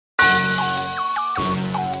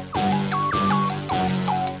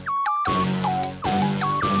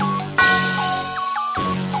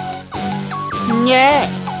Yeah.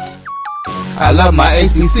 I love my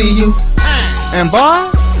HBCU. And boy,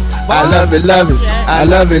 I love it, love it. I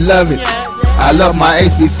love it, love it. I love my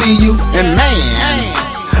HBCU. And man,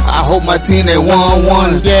 I hope my team they won.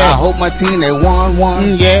 I hope my team they won.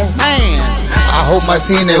 Yeah. Man. I hope my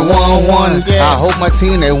team they won. I hope my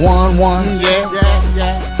team they won.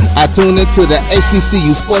 Yeah. I tune into the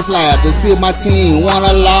HBCU Sports Lab to see if my team won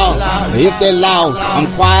or lost. If they lost,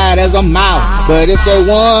 I'm quiet as a mouse. But if they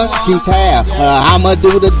won, keep tab. I'ma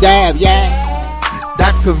do the dab, yeah.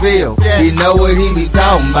 Dr. Ville, he know what he be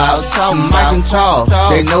talking about. Mike and Charles,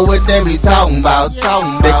 they know what they be talking about.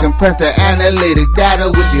 They compress the analytic data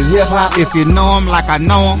with your hip hop. If you know them like I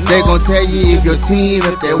know them, they gon' tell you if your team,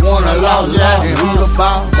 if they won or lost, and who the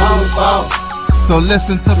ball. So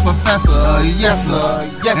listen to Professor, yes sir,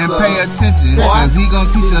 and pay attention, cause he gon'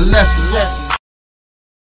 teach a lesson.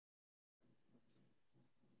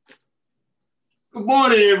 Good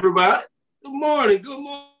morning, everybody. Good morning.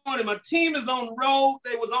 My team is on the road.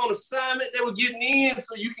 They was on assignment. They were getting in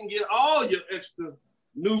so you can get all your extra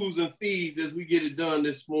news and feeds as we get it done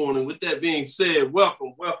this morning. With that being said,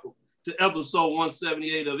 welcome to episode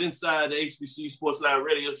 178 of Inside the HBCU Sports Live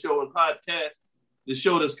Radio Show and Podcast. The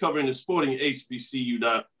show that's covering the sporting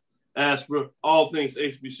HBCU diaspora, all things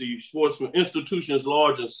HBCU sports from institutions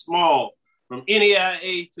large and small, from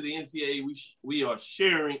NAIA to the NCAA. We are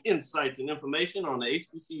sharing insights and information on the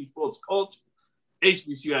HBCU sports culture,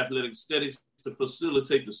 HBCU athletic aesthetics to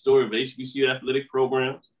facilitate the story of HBCU athletic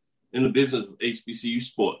programs and the business of HBCU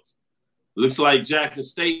sports. Looks like Jackson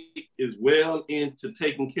State is well into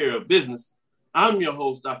taking care of business. I'm your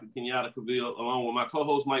host, Dr. Kenyatta Cavill, along with my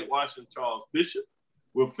co-host, Mike Washington, Charles Bishop.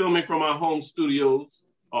 We're filming from our home studios,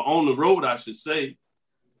 or on the road, I should say,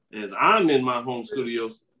 as I'm in my home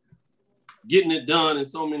studios, getting it done in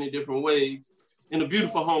so many different ways. In the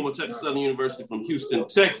beautiful home of Texas Southern University from Houston,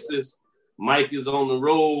 Texas. Mike is on the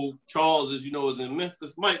road. Charles, as you know, is in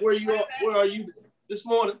Memphis. Mike, where are you this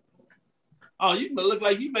morning? Oh, you look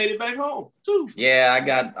like you made it back home too. Yeah,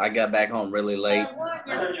 I got back home really late.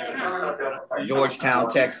 Georgetown,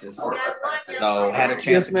 Texas. So had a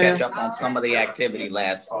chance to catch up on some of the activity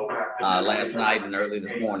last night and early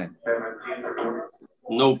this morning.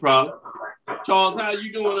 No problem. Charles, how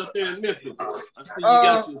you doing up there in Memphis? I see you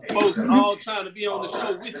got your folks all trying to be on the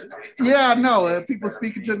show with you. Yeah, I know. People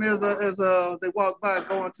speaking to me as they walk by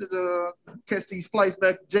going to catch these flights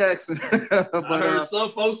back to Jackson. But, I heard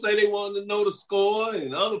some folks say they wanted to know the score,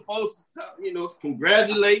 and other folks,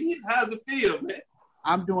 congratulating you. How's it feel, man?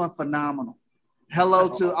 I'm doing phenomenal. Hello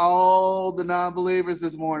to all the non-believers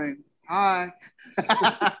this morning. Hi.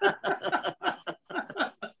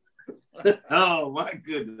 Oh, my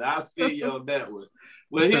goodness. I feel you on that one.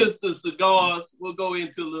 Well, here's the cigars. We'll go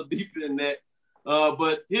into a little deeper in that.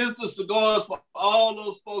 But here's the cigars for all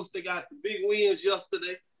those folks that got the big wins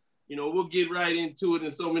yesterday. We'll get right into it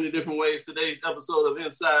in so many different ways. Today's episode of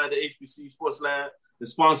Inside the HBCU Sports Lab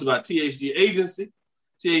is sponsored by THG Agency.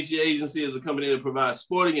 THG Agency is a company that provides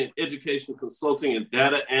sporting and educational consulting and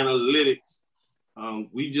data analytics.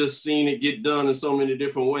 We just seen it get done in so many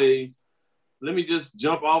different ways. Let me just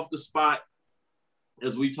jump off the spot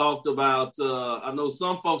as we talked about. I know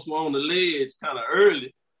some folks were on the ledge kind of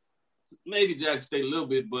early, maybe Jackson State a little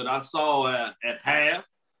bit, but I saw at half,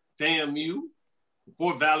 FAMU,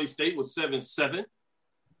 Fort Valley State was 7-7.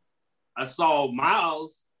 I saw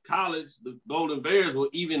Miles College, the Golden Bears, were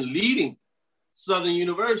even leading Southern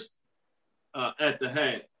University at the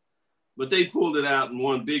half, but they pulled it out and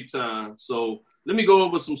won big time. So let me go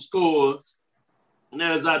over some scores. And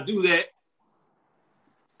as I do that,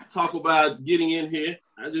 talk about getting in here,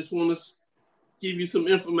 I just want to give you some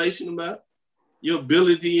information about your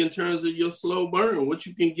ability in terms of your slow burn, what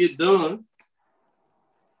you can get done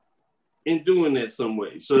in doing that some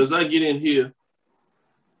way. So as I get in here,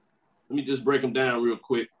 let me just break them down real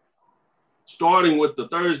quick. Starting with the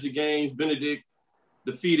Thursday games, Benedict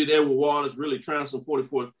defeated Edward Waters, really trouncing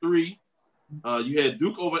 44-3. You had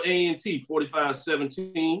Duke over A&T,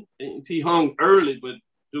 45-17. A&T hung early, but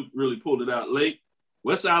Duke really pulled it out late.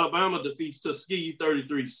 West Alabama defeats Tuskegee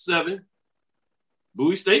 33-7.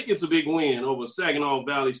 Bowie State gets a big win over Saginaw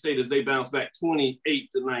Valley State as they bounce back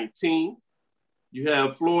 28-19. You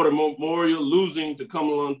have Florida Memorial losing to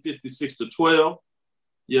Cumberland 56-12.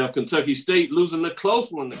 You have Kentucky State losing a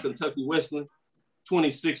close one to Kentucky Wesleyan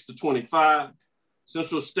 26-25.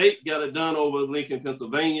 Central State got it done over Lincoln,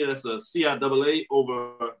 Pennsylvania. That's a CIAA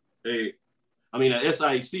over a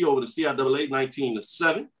SIAC over the CIAA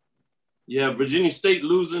 19-7. You have Virginia State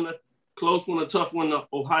losing a close one, a tough one to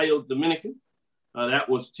Ohio Dominican. That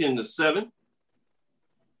was 10-7.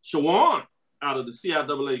 Shawan out of the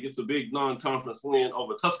CIAA gets a big non-conference win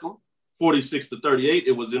over Tusculum, 46-38.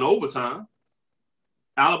 It was in overtime.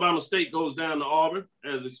 Alabama State goes down to Auburn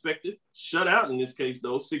as expected. Shut out in this case,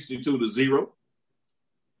 though, 62-0.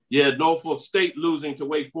 You had Norfolk State losing to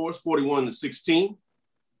Wake Forest, 41-16.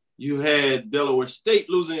 You had Delaware State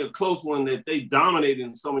losing a close one that they dominated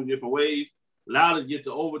in so many different ways, allowed it to get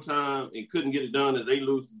to overtime and couldn't get it done as they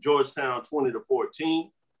lose to Georgetown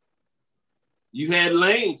 20-14. You had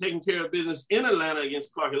Lane taking care of business in Atlanta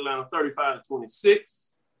against Clark Atlanta 35-26.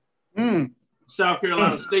 South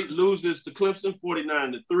Carolina State loses to Clemson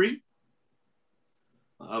 49-3.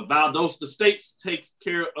 Valdosta State takes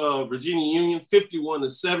care of Virginia Union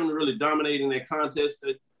 51-7, really dominating that contest.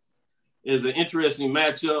 That is an interesting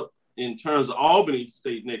matchup in terms of Albany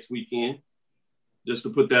State next weekend, just to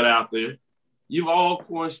put that out there. You've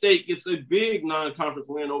Alcorn State gets a big non-conference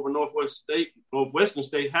win over Northwestern State. Northwestern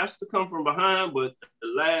State has to come from behind, but the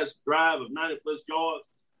last drive of 90-plus yards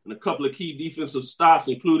and a couple of key defensive stops,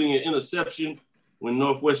 including an interception when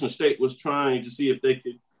Northwestern State was trying to see if they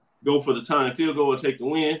could go for the tying field goal or take the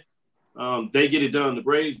win. They get it done. The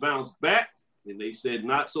Braves bounce back, and they said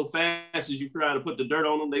not so fast as you try to put the dirt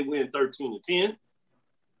on them. They win 13-10.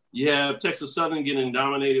 You have Texas Southern getting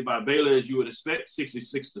dominated by Baylor, as you would expect,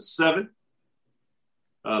 66-7.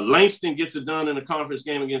 Langston gets it done in a conference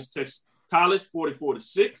game against Texas College,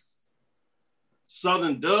 44-6.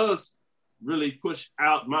 Southern does really push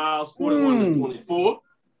out Miles, 41-24.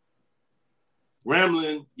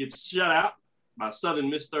 Grambling gets shut out by Southern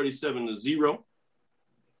Miss, 37-0.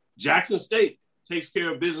 Jackson State takes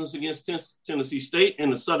care of business against Tennessee State in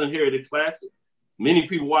the Southern Heritage Classic. Many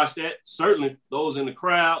people watched that. Certainly those in the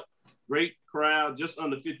crowd. Great crowd, just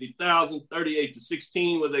under 50,000,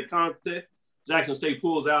 38-16 was that contest. Jackson State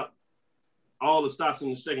pulls out all the stops in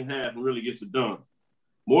the second half and really gets it done.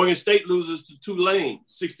 Morgan State loses to Tulane,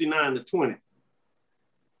 69-20.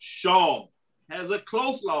 Shaw has a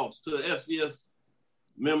close loss to the FCS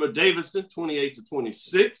member Davidson,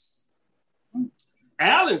 28-26.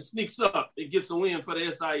 Allen sneaks up and gets a win for the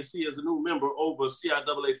SIAC as a new member over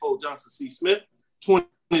CIAA foe Johnson C. Smith,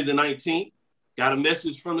 20-19. Got a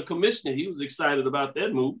message from the commissioner. He was excited about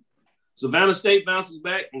that move. Savannah State bounces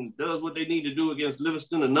back and does what they need to do against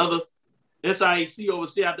Livingston, another SIAC over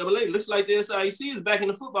CIAA. Looks like the SIAC is back in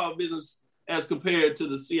the football business as compared to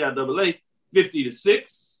the CIAA,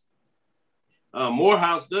 50-6.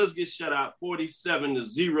 Morehouse does get shut out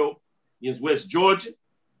 47-0 against West Georgia.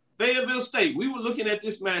 Fayetteville State, we were looking at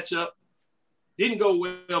this matchup. Didn't go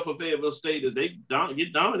well for Fayetteville State as they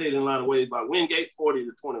get dominated in a lot of ways by Wingate,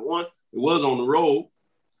 40-21. It was on the road.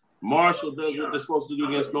 Marshall does what they're supposed to do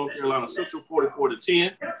against North Carolina Central,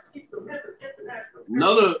 44-10.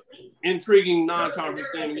 Another intriguing non-conference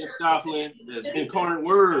game against Southland as Incarnate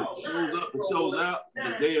Word shows up and shows out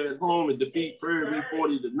as they are at home and defeat Prairie View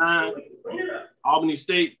 40-9. Albany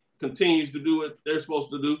State continues to do what they're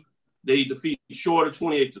supposed to do. They defeat Shorter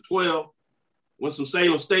 28-12.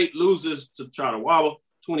 Winston-Salem State loses to Chautauqua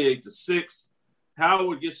 28-6.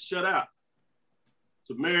 Howard gets shut out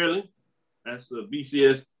to Maryland. That's the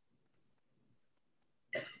BCS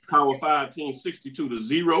Power 5 team,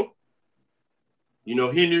 62-0. You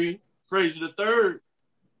know, Henry Frazier III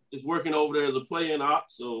is working over there as a play-in op,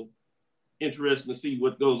 so interesting to see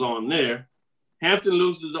what goes on there. Hampton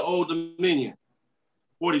loses to Old Dominion,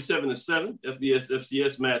 47-7,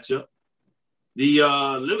 FBS-FCS matchup. The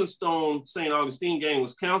Livingstone-St. Augustine game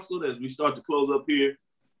was canceled as we start to close up here.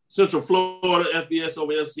 Central Florida, FBS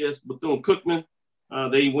over FCS, Bethune-Cookman.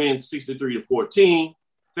 They win 63-14.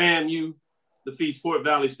 FAMU defeats Fort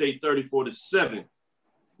Valley State 34-7.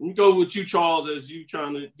 Let me go with you, Charles, as you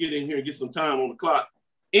trying to get in here and get some time on the clock.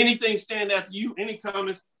 Anything stand out to you? Any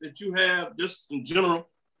comments that you have just in general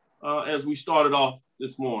as we started off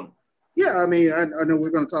this morning? Yeah, I mean, I know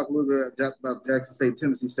we're going to talk a little bit about Jackson State,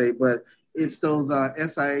 Tennessee State, but it's those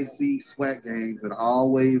SIAC SWAC games that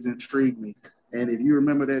always intrigue me. And if you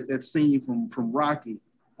remember that scene from Rocky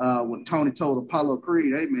when Tony told Apollo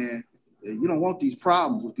Creed, "Hey man, you don't want these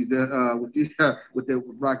problems with these with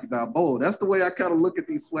Rocky Balboa." That's the way I kind of look at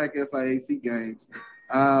these SWAC SIAC games.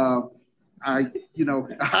 I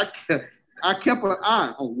kept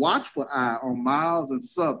a watchful eye on Miles and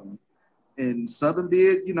Southern, and Southern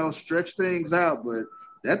did stretch things out, but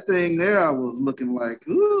that thing there, I was looking like,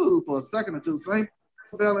 ooh, for a second or two, same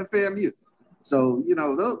Bell and FAMU. So,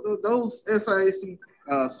 those SIAC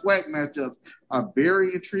SWAC matchups are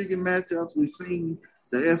very intriguing matchups. We've seen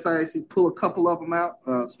the SIAC pull a couple of them out,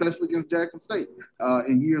 especially against Jackson State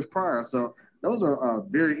in years prior. So those are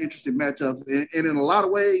very interesting matchups. And in a lot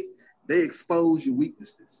of ways, they expose your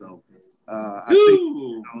weaknesses. So I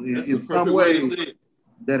think in some ways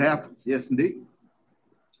that happens. Yes, indeed.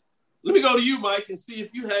 Let me go to you, Mike, and see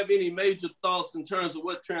if you have any major thoughts in terms of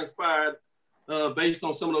what transpired based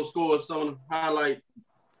on some of those scores, some of the highlight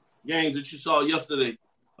games that you saw yesterday.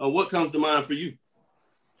 What comes to mind for you?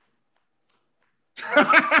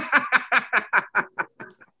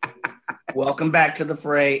 Welcome back to the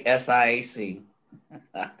fray, SIAC.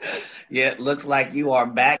 Yeah, it looks like you are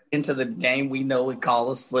back into the game we know we call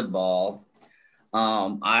as football.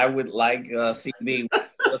 I would like CB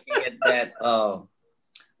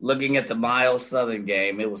looking at the Miles Southern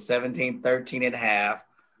game. It was 17-13 at half.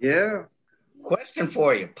 Yeah. Question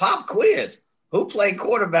for you. Pop quiz. Who played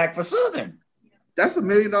quarterback for Southern? That's $1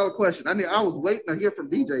 million question. I was waiting to hear from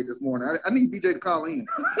BJ this morning. I need BJ to call in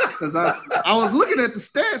because I was looking at the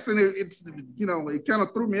stats and it's it kind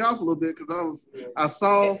of threw me off a little bit because I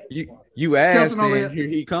saw you asked and here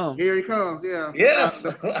he comes. Here he comes. Yeah. Yes.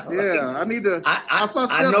 I need to.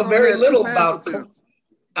 I know very little about.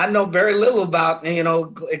 I know very little about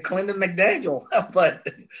Clinton McDaniel, but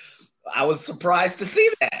I was surprised to see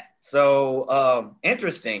that. So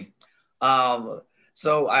interesting.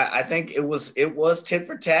 So I think it was tit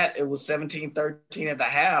for tat. It was 17-13 at the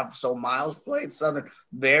half. So Miles played Southern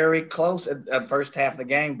very close at the first half of the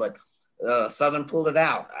game, but Southern pulled it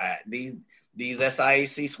out. These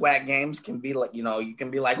SIAC SWAC games can be like, you can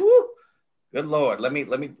be like, whoo, good Lord, let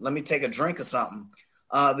me take a drink or something.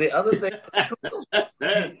 The other thing,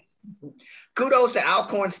 kudos to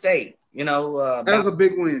Alcorn State. That was a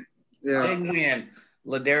big win. Yeah, big win.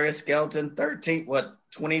 Ladarius Skelton, 13 of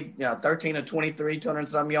 23, 200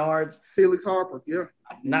 some yards. Felix Harper, yeah.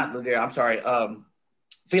 Not Ladarius, I'm sorry.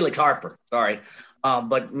 Felix Harper, sorry.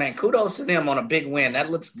 But man, kudos to them on a big win. That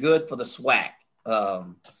looks good for the SWAC.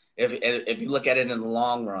 If you look at it in the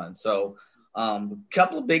long run. So a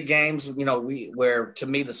couple of big games, where to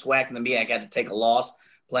me the SWAC and the MEAC had to take a loss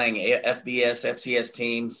playing FBS, FCS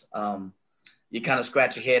teams. You kind of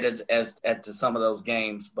scratch your head as to some of those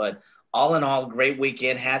games, but all in all, great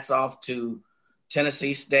weekend. Hats off to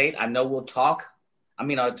Tennessee State. I know we'll talk.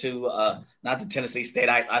 Not to Tennessee State.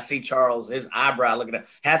 I see Charles, his eyebrow looking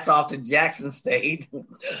at. Hats off to Jackson State.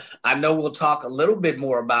 I know we'll talk a little bit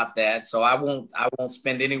more about that, so I won't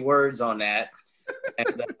spend any words on that.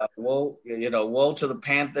 And woe to the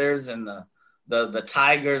Panthers and the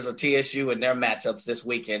Tigers or TSU and their matchups this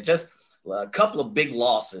weekend. Just a couple of big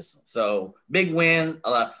losses. So big win,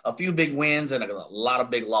 a few big wins and a lot of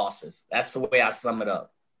big losses. That's the way I sum it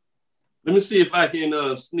up. Let me see if I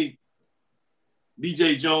can sneak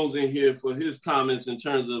BJ Jones in here for his comments in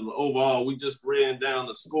terms of overall. We just ran down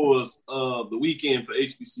the scores of the weekend for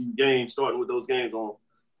HBCU games, starting with those games on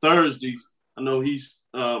Thursdays. I know he's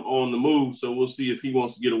on the move, so we'll see if he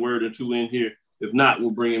wants to get a word or two in here. If not,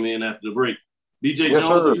 we'll bring him in after the break. BJ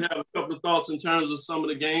Jones, do you have a couple of thoughts in terms of some of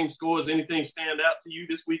the game scores? Anything stand out to you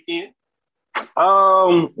this weekend?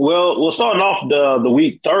 Well, starting off the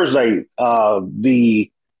week Thursday,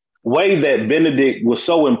 the way that Benedict was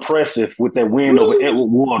so impressive with that win over Edward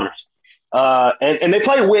Waters. And they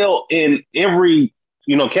played well in every,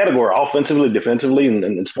 category, offensively, defensively,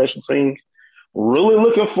 and special teams. Really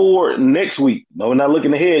looking forward next week. No, we're not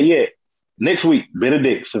looking ahead yet. Next week,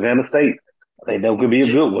 Benedict, Savannah State. I think that could be a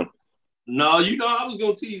good one. No, I was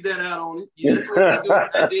going to tease that out on it. Yeah, that's what we're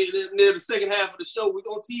doing. Near the second half of the show, we're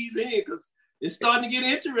going to tease in because it's starting to get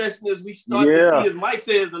interesting as we start to see, as Mike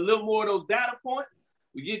says, a little more of those data points.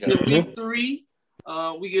 We get to week 3.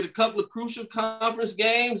 We get a couple of crucial conference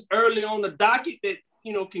games early on the docket that,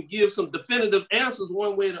 can give some definitive answers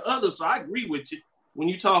one way or the other. So I agree with you when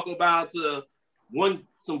you talk about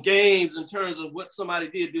some games in terms of what somebody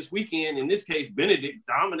did this weekend. In this case, Benedict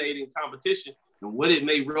dominating competition and what it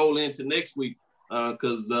may roll into next week.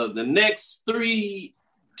 Because the next 2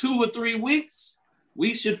 or 3 weeks,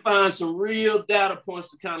 we should find some real data points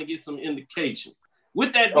to kind of get some indication.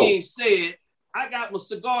 With that being said, I got my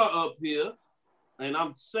cigar up here, and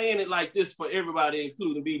I'm saying it like this for everybody,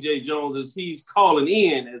 including BJ Jones, as he's calling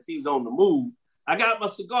in, as he's on the move. I got my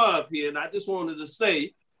cigar up here, and I just wanted to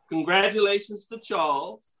say congratulations to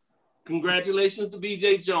Charles. Congratulations to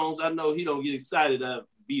BJ Jones. I know he don't get excited to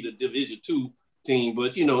beat a Division II team,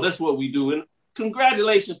 but, that's what we do. And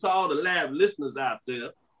congratulations to all the Lab listeners out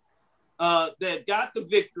there that got the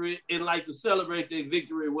victory and like to celebrate their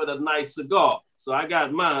victory with a nice cigar. So I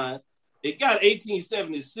got mine. It got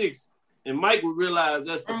 1876, and Mike will realize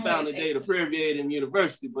that's the founding date of Prairie View A&M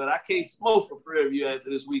University, but I can't smoke for Prairie View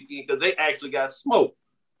after this weekend because they actually got smoked.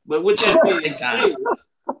 But with that being said,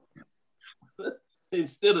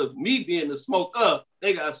 instead of me being the smoker,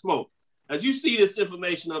 they got smoked. As you see this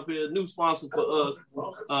information up here, new sponsor for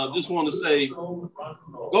us, just want to say, go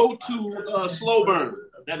to Slow Burn.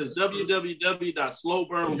 That is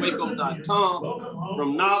www.slowburnwaco.com.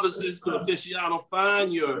 From novices to aficionado,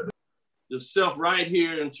 find yourself right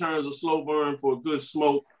here in terms of Slow Burn for a good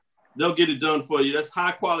smoke. They'll get it done for you. That's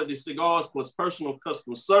high quality cigars plus personal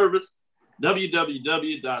customer service.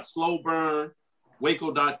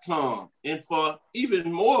 www.slowburnwaco.com. And for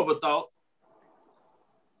even more of a thought,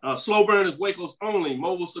 Slow Burn is Waco's only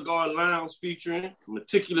mobile cigar lounge featuring a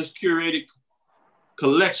meticulous curated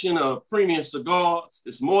collection of premium cigars.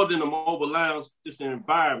 It's more than a mobile lounge. It's an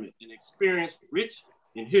environment, an experience rich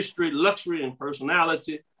in history, luxury, and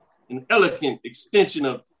personality, an elegant extension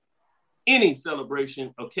of any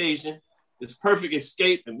celebration occasion. It's perfect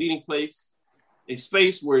escape and meeting place, a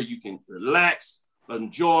space where you can relax,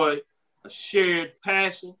 enjoy a shared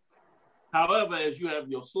passion. However, as you have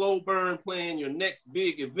your Slow Burn plan, your next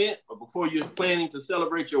big event, or before you're planning to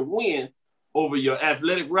celebrate your win over your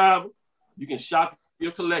athletic rival, you can shop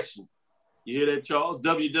your collection. You hear that, Charles?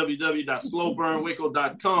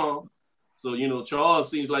 www.slowburnwaco.com. So, Charles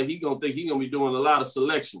seems like he's going to be doing a lot of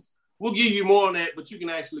selections. We'll give you more on that, but you can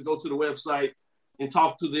actually go to the website and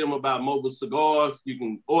talk to them about mobile cigars. You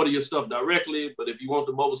can order your stuff directly, but if you want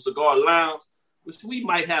the mobile cigar lounge, which we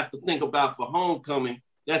might have to think about for homecoming,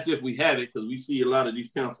 that's if we have it, because we see a lot of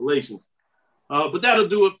these cancellations. But that'll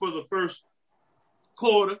do it for the first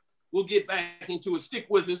quarter. We'll get back into it. Stick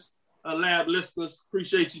with us, lab listeners.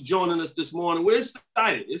 Appreciate you joining us this morning. We're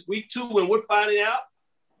excited. It's week 2, and we're finding out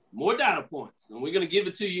more data points. And we're going to give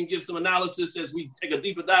it to you and give some analysis as we take a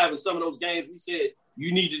deeper dive in some of those games we said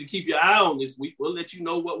you needed to keep your eye on this week. We'll let you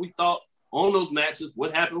know what we thought on those matches,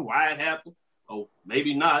 what happened, why it happened, or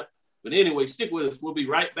maybe not. But anyway, stick with us. We'll be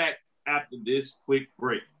right back after this quick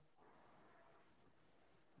break.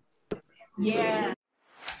 Yeah.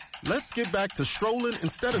 Let's get back to strolling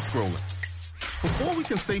instead of scrolling. Before we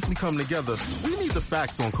can safely come together, we need the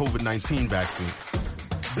facts on COVID-19 vaccines.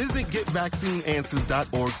 Visit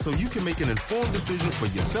getvaccineanswers.org so you can make an informed decision for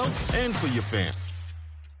yourself and for your family.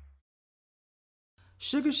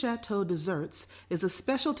 Sugar Chateau Desserts is a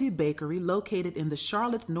specialty bakery located in the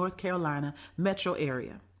Charlotte, North Carolina metro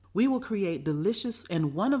area. We will create delicious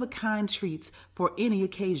and one-of-a-kind treats for any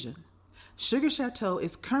occasion. Sugar Chateau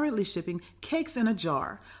is currently shipping cakes in a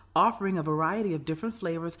jar, offering a variety of different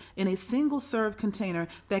flavors in a single-serve container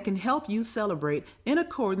that can help you celebrate in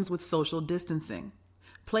accordance with social distancing.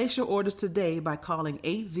 Place your orders today by calling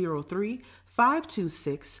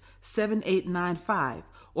 803-526-7895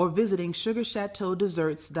 or visiting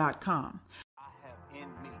sugarchateaudesserts.com.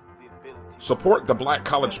 Support the Black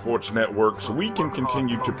College Sports Network so we can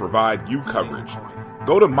continue to provide you coverage.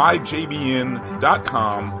 Go to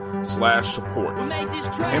myjbn.com/support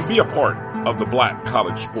and be a part of the Black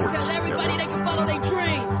College Sports Tell everybody Network. they can follow their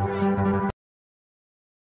dreams.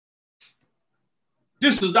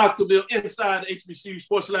 This is Dr. Bill inside the HBCU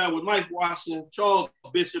Sports Lab with Mike Washington, Charles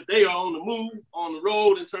Bishop. They are on the move, on the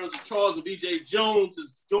road in terms of Charles, and BJ Jones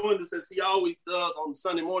has joined us as he always does on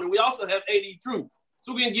Sunday morning. We also have AD Drew.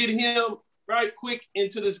 So we can get him right quick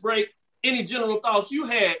into this break. Any general thoughts you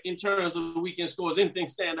had in terms of the weekend scores? Anything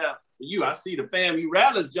stand out for you? I see the FAMU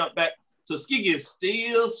Rattlers jump back. Tuskegee is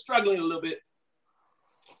still struggling a little bit.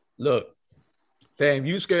 Look,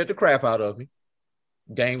 FAMU scared the crap out of me.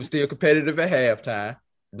 Game was still competitive at halftime. I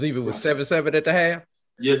believe it was 7-7 at the half.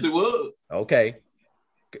 Yes, it was. Okay.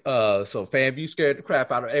 So FAMU scared the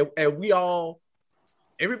crap out of it. And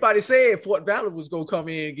everybody said Fort Valley was going to come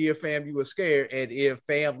in and give FAMU a scare. And if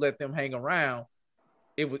FAM let them hang around,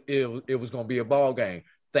 it was going to be a ball game.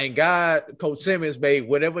 Thank God Coach Simmons made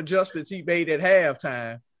whatever adjustments he made at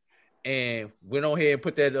halftime and went on here and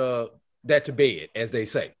put that to bed, as they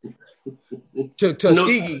say. Took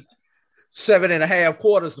Tuskegee 7.5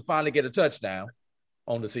 quarters to finally get a touchdown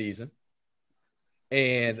on the season.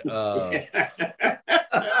 And, I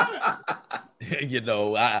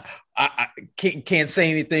can't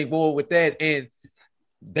say anything more with that. And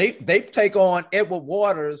they take on Edward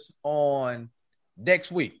Waters on next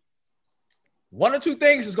week. One or two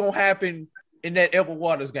things is going to happen in that Edward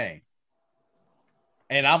Waters game.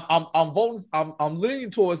 And I'm voting. I'm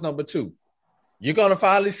leaning towards number 2. You're going to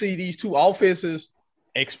finally see these two offenses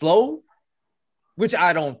explode, which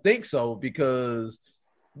I don't think so, because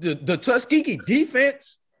the Tuskegee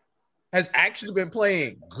defense has actually been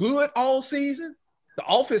playing good all season. The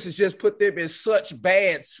offense has just put them in such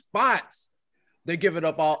bad spots. They're giving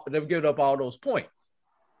up all those points.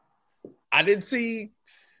 I didn't see.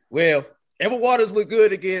 Well, Edward Waters looked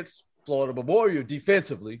good against Florida Memorial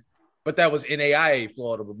defensively, but that was NAIA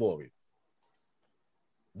Florida Memorial.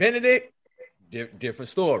 Benedict, different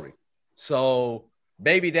story. So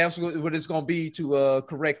maybe that's what it's going to be to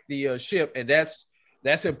correct the ship, and that's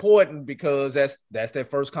That's important because that's their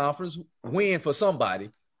first conference win for somebody,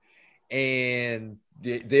 and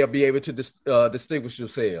they'll be able to distinguish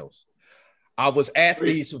themselves. I was at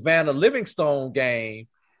the Savannah Livingstone game,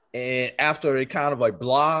 and after a kind of a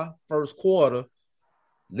blah first quarter,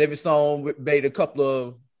 Livingstone made a couple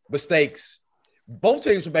of mistakes. Both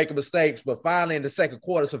teams were making mistakes, but finally in the second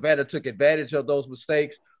quarter, Savannah took advantage of those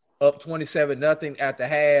mistakes, up 27-0 at the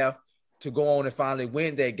half to go on and finally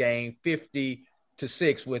win that game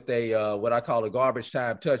 50-6 with a what I call a garbage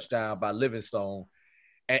time touchdown by Livingstone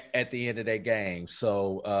at the end of that game.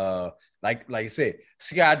 So, like I said,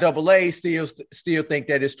 CIAA still think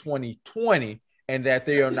that it's 2020 and that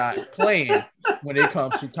they are not playing when it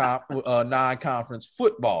comes to non-conference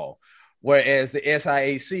football. Whereas the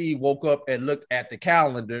SIAC woke up and looked at the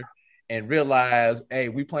calendar and realized, hey,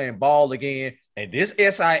 we playing ball again. And this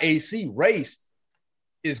SIAC race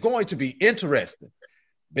is going to be interesting.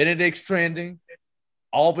 Benedict's trending.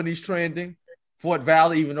 Albany's trending. Fort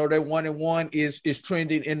Valley, even though they're 1-1, is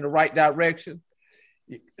trending in the right direction.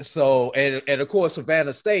 So, and of course,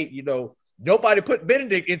 Savannah State, you know, nobody put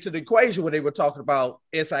Benedict into the equation when they were talking about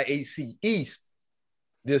SIAC East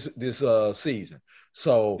this season.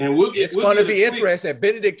 So it's going to be interesting.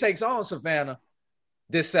 Benedict takes on Savannah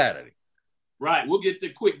this Saturday. Right. We'll get the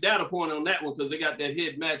quick data point on that one because they got that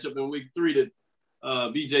head matchup in week 3 that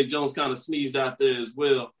BJ Jones kind of sneezed out there as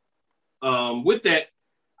well. With that,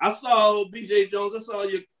 I saw BJ Jones. I saw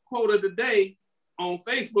your quote of the day on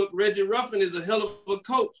Facebook. Reggie Ruffin is a hell of a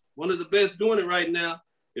coach. One of the best doing it right now.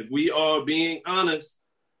 If we are being honest,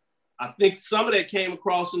 I think some of that came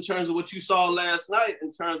across in terms of what you saw last night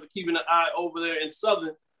in terms of keeping an eye over there in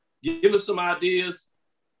Southern. Give us some ideas.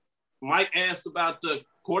 Mike asked about the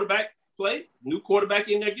quarterback play, new quarterback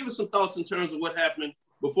in there. Give us some thoughts in terms of what happened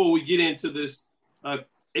before we get into this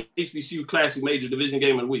HBCU Classic Major Division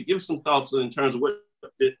Game of the Week. Give us some thoughts in terms of what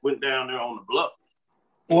went down there on the bluff.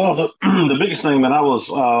 Well, the biggest thing that I was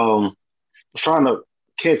trying to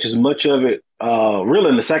catch as much of it, really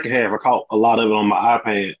in the second half, I caught a lot of it on my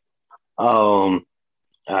iPad.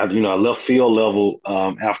 I left field level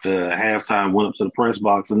after halftime, went up to the press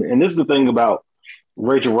box. And this is the thing about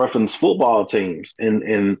Rachel Ruffin's football teams.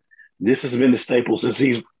 And this has been the staple since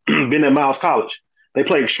he's been at Miles College. They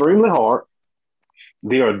play extremely hard.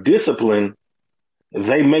 They are disciplined.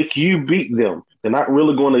 They make you beat them. They're not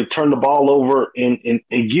really going to turn the ball over and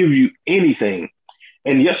give you anything.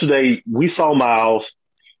 And yesterday we saw Miles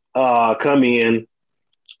come in.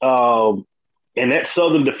 And that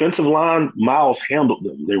Southern defensive line, Miles handled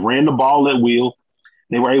them. They ran the ball at will.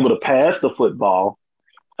 They were able to pass the football.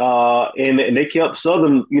 And they kept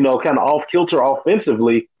Southern, kind of off kilter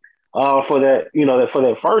offensively for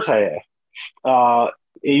that first half. And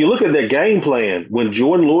you look at their game plan when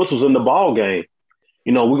Jordan Lewis was in the ball game.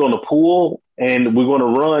 We're going to pull and we're going to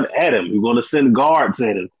run at him. We're going to send guards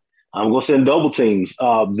at him. I'm going to send double teams.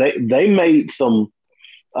 They made some.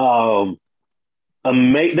 That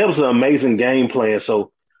was an amazing game plan.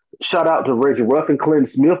 So shout out to Reggie Ruffin, Clinton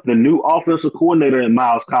Smith, the new offensive coordinator at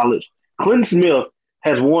Miles College. Clinton Smith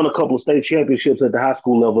has won a couple of state championships at the high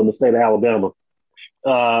school level in the state of Alabama.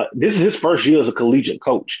 This is his first year as a collegiate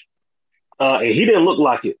coach. And he didn't look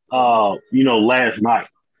like it, last night.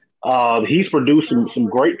 He's produced some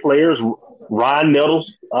great players. Ryan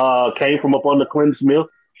Nettles came from up under Clinton Smith.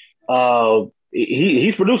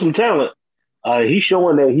 He's produced some talent. He's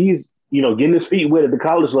showing that he's, getting his feet wet at the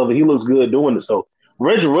college level. He looks good doing it. So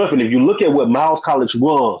Reggie Ruffin, if you look at what Miles College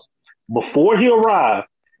was before he arrived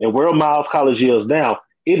and where Miles College is now,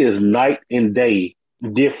 it is night and day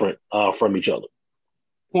different from each other.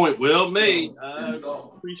 Point well made. I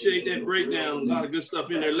appreciate that breakdown. A lot of good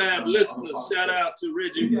stuff in there. Lab listeners, shout out to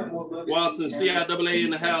Reggie Watson, CIAA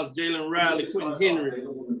in the house, Jalen Riley, Quentin Henry.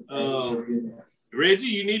 Reggie,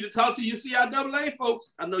 you need to talk to your CIAA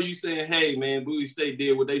folks. I know you saying, hey, man, Bowie State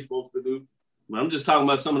did what they supposed to do. I'm just talking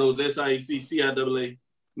about some of those SIAC, CIAA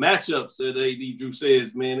matchups that AD Drew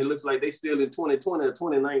says, man. It looks like they still in 2020 or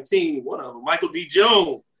 2019. One of them, Michael D.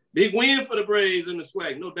 Jones. Big win for the Braves in the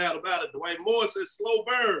SWAC, no doubt about it. Dwight Moore says slow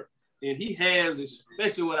burn. And he has,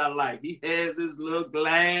 especially what I like, he has this little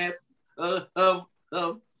glass of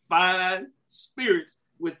fine spirits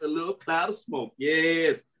with a little cloud of smoke.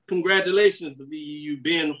 Yes. Congratulations to VU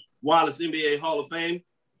Ben Wallace, NBA Hall of Fame.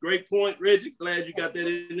 Great point, Reggie. Glad you got that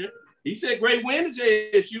in there. He said great win to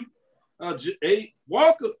JSU. Jay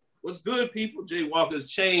Walker, what's good, people? Jay Walker's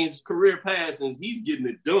changed career paths, and he's getting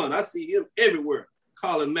it done. I see him everywhere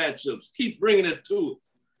calling matchups. Keep bringing it to it.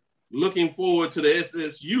 Looking forward to the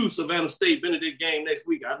SSU Savannah State Benedict game next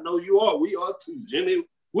week. I know you are. We are too. Jimmy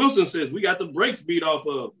Wilson says we got the brakes beat off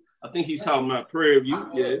of. I think he's talking about Prairie View.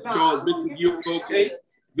 Yeah, Charles Bishop, you okay?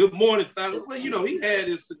 Good morning, fellas. Well, he had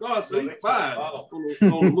his cigar, so he's fine on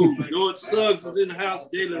the move. George Suggs is in the house.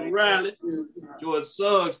 Jalen Riley. George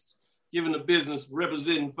Suggs giving the business,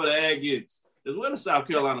 representing for the Aggies, as well as South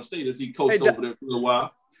Carolina State, as he coached over there for a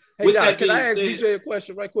while. Hey, Doc, can I ask BJ a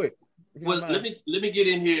question right quick? Well, let me get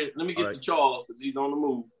in here. Let me get to Charles because he's on the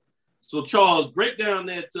move. So, Charles, break down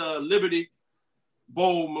that Liberty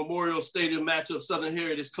Bowl Memorial Stadium matchup, Southern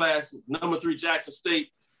Heritage Classic. Number 3 Jackson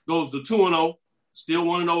State goes to 2-0. Still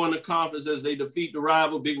 1-0 in the conference as they defeat the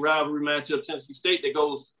rival, big rivalry matchup, Tennessee State, that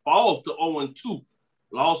falls to 0-2.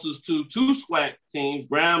 Losses to 2 SWAC teams,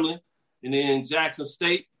 Grambling and then Jackson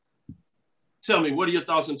State. Tell me, what are your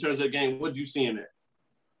thoughts in terms of that game? What did you see in there?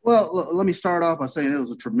 Well, let me start off by saying it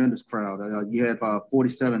was a tremendous crowd. You had about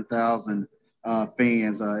 47,000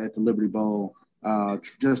 fans at the Liberty Bowl.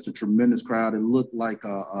 Just a tremendous crowd. It looked like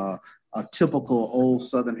a typical old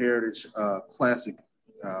Southern Heritage classic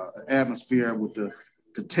atmosphere with the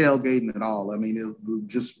tailgating and all. I mean, it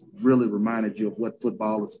just really reminded you of what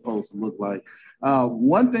football is supposed to look like.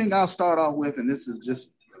 One thing I'll start off with, and this is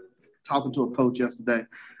just talking to a coach yesterday.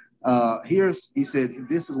 He says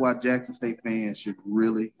this is why Jackson State fans should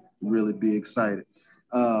really, really be excited.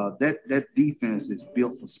 That defense is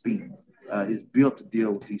built for speed. It's built to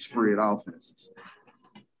deal with these spread offenses.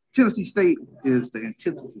 Tennessee State is the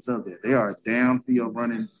antithesis of that. They are a downfield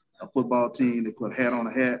running a football team. They put hat on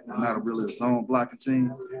a hat, not really a zone blocking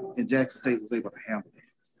team. And Jackson State was able to handle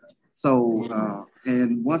that. So,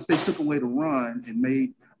 and once they took away the run and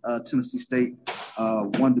made Tennessee State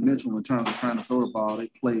one-dimensional in terms of trying to throw the ball, they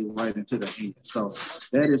played right into their hands. So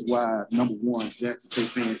that is why, number one, Jackson State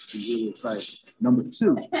fans should be really excited. Number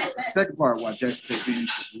two, the second part why Jackson State fans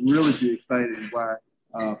should really be excited and why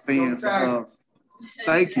fans of –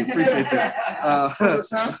 thank you, appreciate that.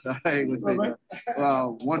 I ain't gonna say that.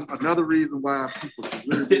 Another reason why people should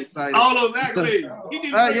really be excited. All those accolades. He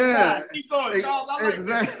needs to yeah, keep going, Charles.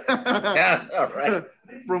 Exactly. Yeah, all right.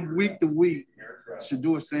 From week to week,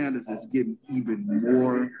 Shedeur Sanders is getting even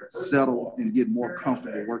more settled and getting more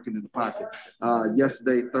comfortable working in the pocket.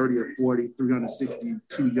 Yesterday, 30 of 40,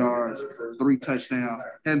 362 yards, 3 touchdowns,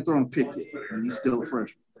 hadn't thrown a pick yet. He's still a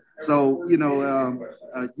freshman. So, you're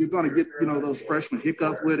going to get, those freshman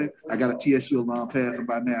hiccups with it. I got a TSU alum passing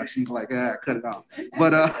by now. She's like, cut it off.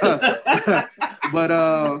 But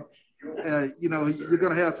you're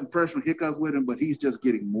going to have some freshman hiccups with him, but he's just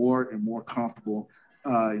getting more and more comfortable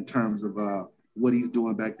in terms of what he's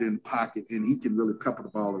doing back there in the pocket, and he can really pepper the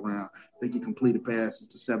ball around. I think he completed passes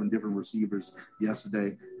to 7 different receivers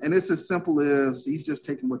yesterday. And it's as simple as he's just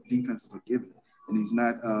taking what defenses are giving, and he's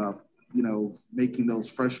not making those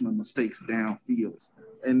freshman mistakes downfield.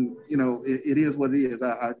 And, it is what it is.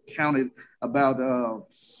 I counted about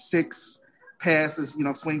 6 passes,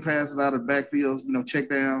 swing passes out of the backfield, check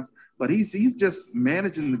downs. But he's just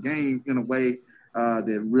managing the game in a way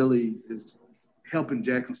that really is helping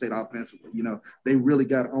Jackson State offensively. They really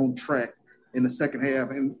got on track in the second half.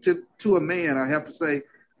 And to a man, I have to say,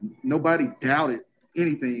 nobody doubted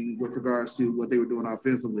anything with regards to what they were doing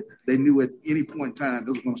offensively. They knew at any point in time it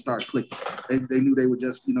was going to start clicking. They knew they were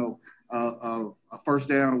just, a first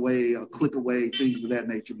down away, a click away, things of that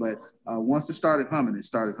nature. But once it started humming, it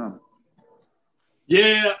started humming.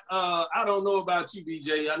 Yeah, I don't know about you,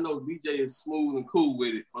 BJ. I know BJ is smooth and cool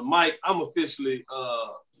with it. But, Mike, I'm officially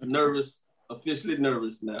nervous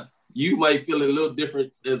now. You might feel it a little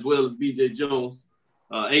different as well as BJ Jones.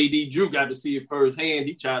 A.D. Drew got to see it firsthand.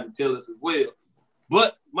 He tried to tell us as well.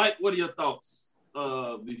 But, Mike, what are your thoughts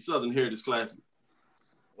of the Southern Heritage Classic?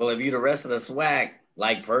 Well, if you're the rest of the SWAC,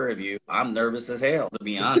 like Prairie View, I'm nervous as hell, to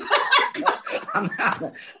be honest.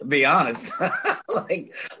 To be honest.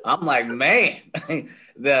 I'm like, man,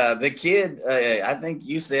 the kid, I think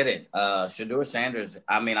you said it, Shedeur Sanders.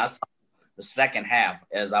 I mean, I saw the second half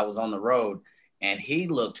as I was on the road, and he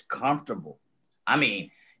looked comfortable. I mean,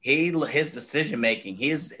 his decision-making,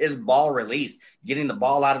 his ball release, getting the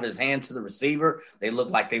ball out of his hand to the receiver, they looked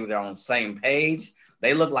like they were on the same page.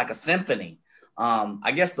 They looked like a symphony.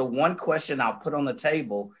 I guess the one question I'll put on the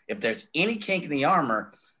table, if there's any kink in the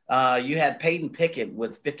armor, you had Peyton Pickett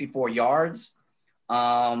with 54 yards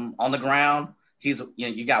on the ground.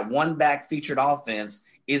 You got one back featured offense.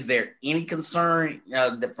 Is there any concern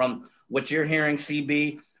from what you're hearing,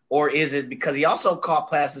 CB? Or is it because he also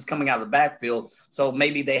caught passes coming out of the backfield? So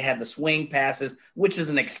maybe they had the swing passes, which is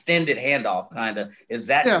an extended handoff kind of. Is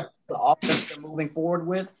that the offense they're moving forward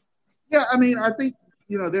with? Yeah, I mean, I think,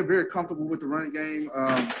 they're very comfortable with the running game.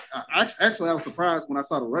 Actually, I was surprised when I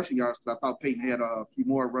saw the rushing yards because I thought Peyton had a few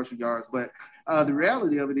more rushing yards. But the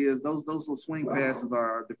reality of it is those little swing passes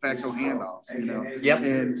are de facto handoffs, Yep.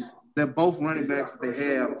 And that both running backs that they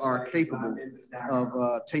have are capable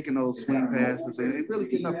of taking those swing passes and really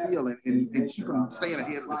getting upfield and keep them staying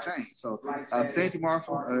ahead of the chain. So Santi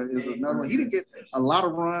Marshall is another one. He didn't get a lot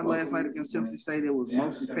of run last night against Tennessee State. It was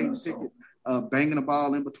mostly Peyton Pickett banging the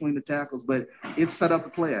ball in between the tackles, but it set up the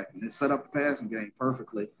play action. It set up the passing game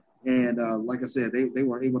perfectly. And like I said, they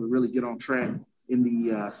were able to really get on track in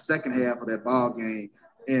the second half of that ball game.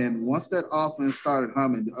 And once that offense started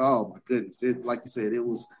humming, oh my goodness, like you said, it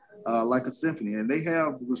was like a symphony. And they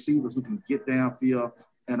have receivers who can get downfield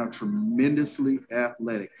and are tremendously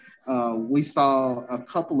athletic. We saw a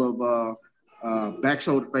couple of back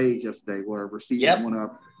shoulder fades yesterday where a receiver went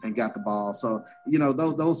up and got the ball. So,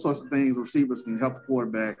 those sorts of things, receivers can help the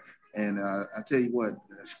quarterback. And I tell you what,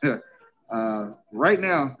 right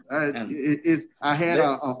now, I had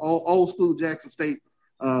an old school Jackson State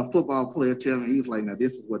football player tell me, he's like, now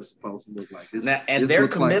this is what it's supposed to look like.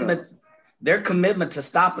 Their commitment to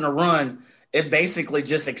stopping a run, it basically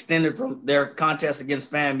just extended from their contest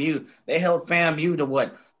against FAMU. They held FAMU to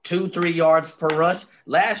 2-3 yards per rush.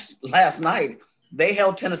 Last night, they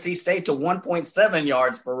held Tennessee State to 1.7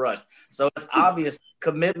 yards per rush. So it's obvious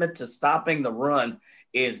commitment to stopping the run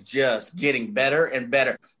is just getting better and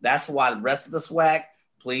better. That's why the rest of the SWAC,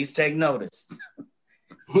 please take notice.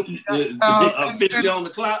 Officially on the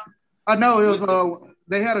clock. I know it was.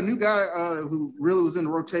 They had a new guy who really was in the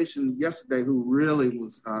rotation yesterday, who really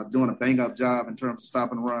was doing a bang-up job in terms of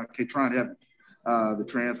stopping the run. Katron Evans, the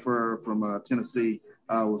transfer from Tennessee,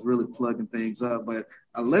 was really plugging things up. But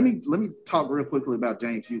let me talk real quickly about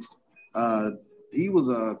James Houston. He was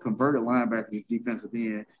a converted linebacker, defensive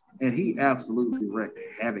end, and he absolutely wreaked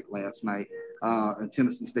havoc last night in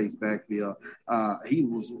Tennessee State's backfield. He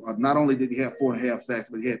was not only did he have 4.5 sacks,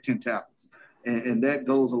 but he had 10 tackles. And that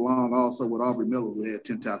goes along also with Aubrey Miller, who had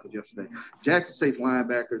 10 tackles yesterday. Jackson State's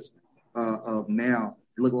linebackers of now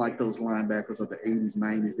look like those linebackers of the 80s,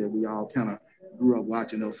 90s that we all kind of grew up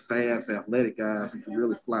watching, those fast, athletic guys who can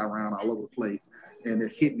really fly around all over the place. And they're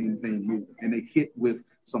hitting anything moving. And they hit with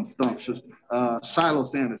some thumps. Shiloh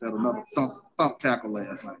Sanders had another thump tackle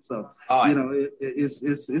last night. So,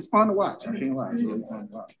 it's fun to watch. I can't lie. It's really fun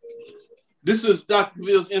to watch. This is Dr.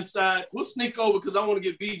 Cavill's Inside. We'll sneak over because I want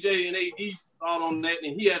to get BJ and AD's thought on that.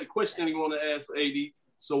 And he had a question he wanted to ask for AD.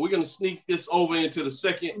 So we're going to sneak this over into the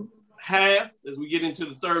second half as we get into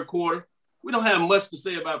the third quarter. We don't have much to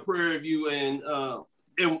say about Prairie View and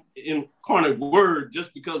Incarnate Word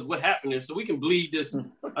just because what happened there. So we can bleed this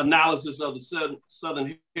analysis of the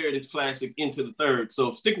Southern Heritage Classic into the third.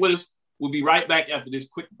 So stick with us. We'll be right back after this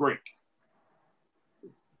quick break.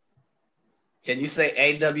 Can you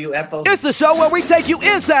say AWFO? It's the show where we take you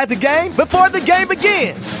inside the game before the game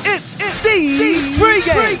begins. It's the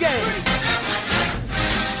pregame.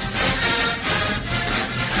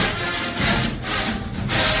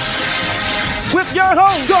 With your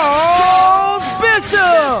host, Charles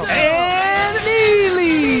Bishop and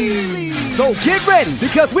Neely. So get ready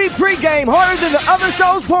because we pregame harder than the other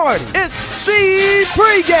show's party. It's the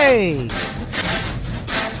pregame.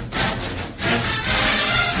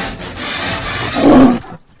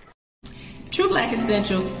 True Black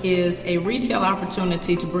Essentials is a retail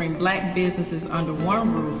opportunity to bring Black businesses under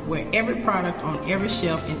one roof where every product on every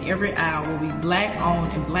shelf in every aisle will be Black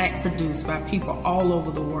owned and Black produced by people all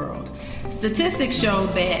over the world. Statistics show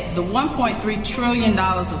that the $1.3 trillion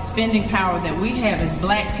of spending power that we have as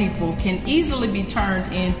Black people can easily be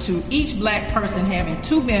turned into each Black person having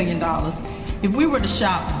 $2 million if we were to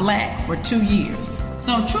shop Black for 2 years.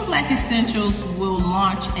 So True Black Essentials will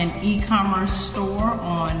launch an e-commerce store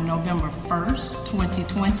on November 1st,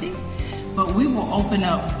 2020. But we will open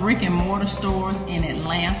up brick and mortar stores in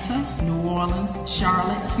Atlanta, New Orleans,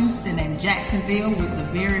 Charlotte, Houston, and Jacksonville with the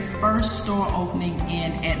very first store opening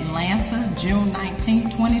in Atlanta, June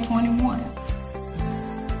 19, 2021.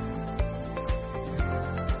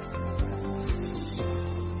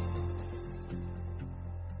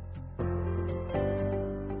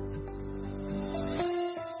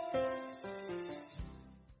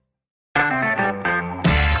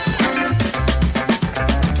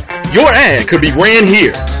 Your ad could be ran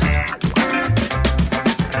here.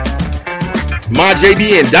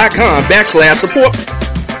 MyJBN.com/support.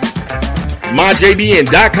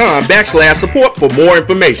 MyJBN.com/support for more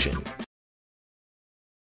information.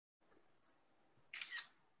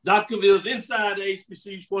 Dr. Cavill's Inside the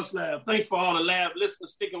HBCU Sports Lab. Thanks for all the lab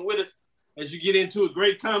listeners sticking with us as you get into it.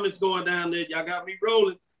 Great comments going down there. Y'all got me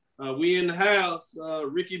rolling. We in the house.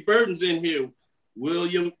 Ricky Burton's in here.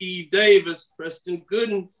 William E. Davis, Preston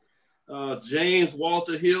Gooden, James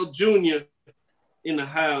Walter Hill Jr. in the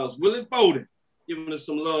house. Willie Bowden giving us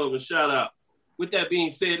some love and shout out. With that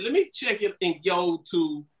being said, let me check it and go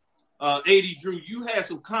to AD Drew. You had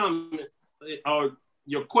some comments or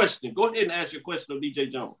your question. Go ahead and ask your question of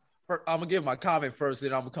BJ Jones. I'm gonna give my comment first,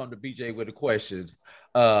 then I'm gonna come to BJ with a question.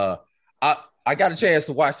 I got a chance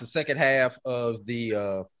to watch the second half of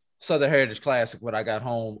the Southern Heritage Classic when I got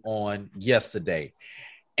home on yesterday.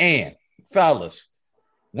 And fellas,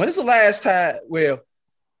 when's the last time? Well,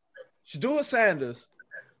 Shedeur Sanders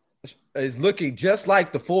is looking just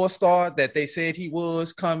like the 4-star that they said he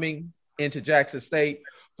was coming into Jackson State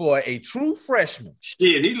for a true freshman.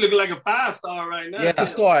 Shit, he looking like a 5-star right now. Yeah, to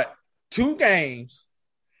start 2 games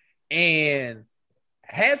and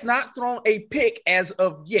has not thrown a pick as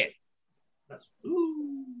of yet.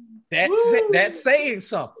 That's saying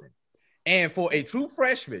something. And for a true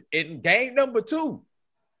freshman in game number 2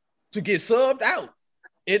 to get subbed out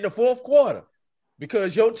in the 4th quarter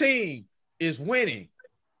because your team is winning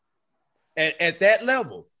at that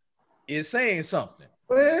level is saying something.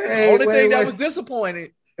 The only thing that was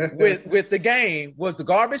disappointed with the game was the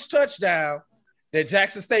garbage touchdown that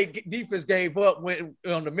Jackson State defense gave up when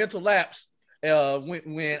on the mental lapse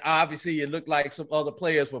when obviously it looked like some other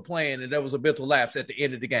players were playing and there was a mental lapse at the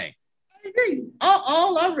end of the game.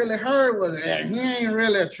 All I really heard was that he ain't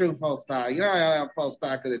really a true 4-star. You know, I have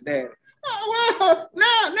 4-star because of daddy. Oh, well,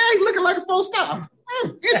 now he's looking like a 4-star.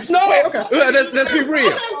 Let's be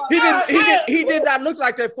real. He did not look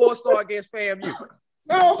like that 4-star against FAMU.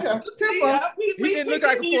 Oh, okay. He didn't look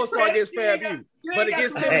like a 4-star against FAMU, but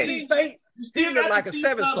against Tennessee State, he looked like a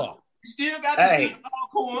 7-star. You still got to see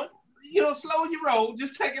Alcorn. You know, slow your roll.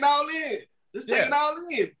 Just take it all in. Just take it all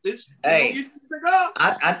in.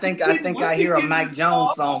 I think I hear a Mike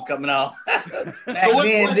Jones song coming on. Back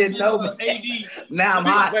then didn't know. Now I'm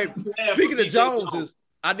hot. Wait, speaking of Joneses,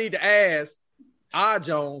 I need to ask our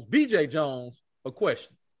Jones, BJ Jones, a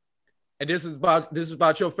question. And this is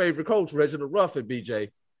about your favorite coach, Reginald Ruffin, BJ.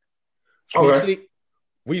 Okay.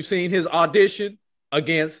 We've seen his audition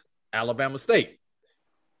against Alabama State.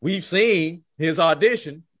 We've seen his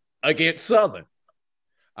audition against Southern.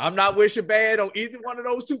 I'm not wishing bad on either one of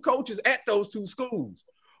those 2 coaches at those 2 schools,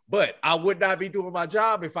 but I would not be doing my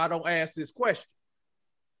job if I don't ask this question.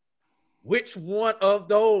 Which one of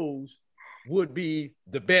those would be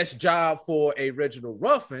the best job for a Reginald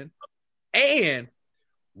Ruffin, and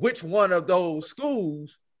which one of those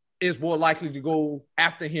schools is more likely to go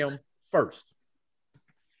after him first?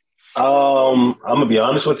 I'm gonna be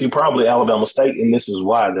honest with you, probably Alabama State, and this is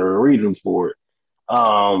why. There are reasons for it.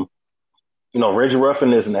 Reggie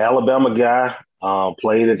Ruffin is an Alabama guy,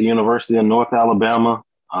 played at the University of North Alabama,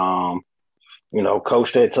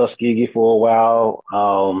 coached at Tuskegee for a while.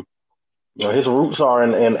 His roots are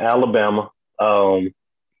in Alabama.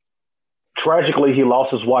 Tragically, he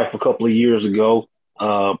lost his wife a couple of years ago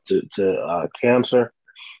to cancer.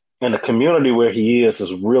 And the community where he is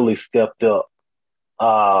has really stepped up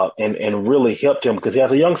and really helped him because he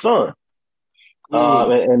has a young son.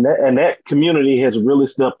 And that community has really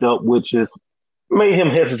stepped up, which has made him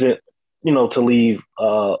hesitant, to leave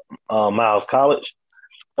Miles College.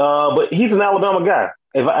 But he's an Alabama guy.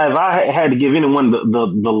 If I had to give anyone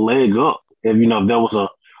the leg up, if there was a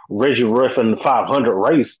Reggie Ruffin 500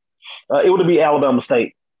 race, it would be Alabama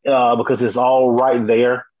State because it's all right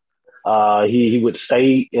there. He would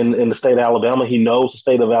stay in the state of Alabama. He knows the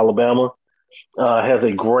state of Alabama. Has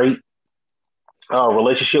a great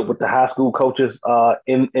relationship with the high school coaches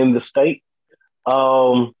in the state.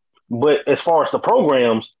 But as far as the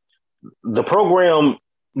program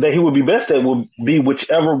that he would be best at would be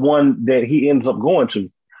whichever one that he ends up going to.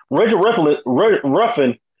 Reggie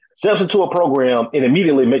Ruffin steps into a program and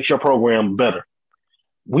immediately makes your program better.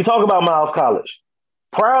 We talk about Miles College.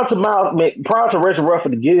 Prior to Reggie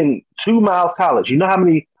Ruffin getting to Miles College, you know how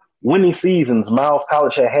many winning seasons Miles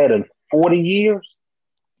College had in 40 years?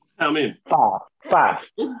 How many? 5.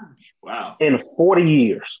 Wow. In 40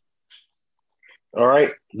 years. All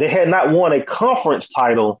right. They had not won a conference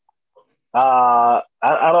title. I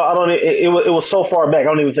don't. It was so far back. I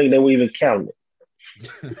don't even think they were even counting it.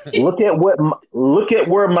 Look at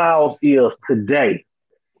where Miles is today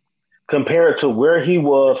compared to where he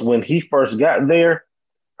was when he first got there.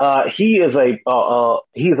 He is a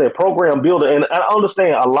program builder, and I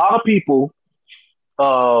understand a lot of people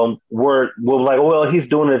were like, well, he's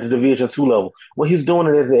doing it at the Division II level. Well, he's doing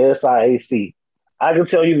it at the SIAC. I can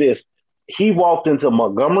tell you this: he walked into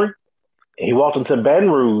Montgomery, and he walked into Baton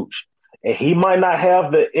Rouge, and he might not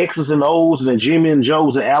have the X's and O's and the Jimmy and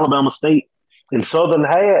Joes that Alabama State and Southern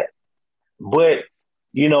had, but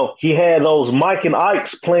You know, he had those Mike and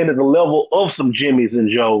Ikes playing at the level of some Jimmys and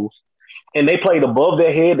Joes, and they played above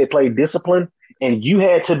their head. They played discipline, and you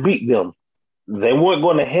had to beat them. They weren't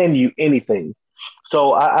going to hand you anything.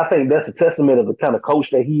 So I think that's a testament of the kind of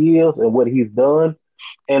coach that he is and what he's done,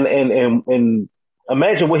 and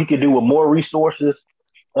imagine what he could do with more resources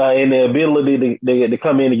and the ability to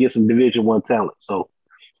come in and get some Division I talent. So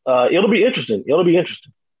it'll be interesting.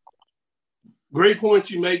 Great point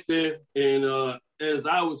you make there, and as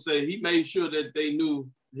I would say, he made sure that they knew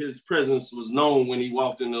his presence was known when he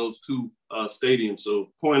walked in those two stadiums. So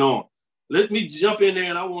point on. Let me jump in there,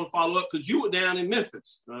 and I want to follow up because you were down in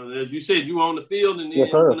Memphis. As you said, you were on the field and then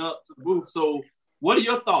went up to the booth. So what are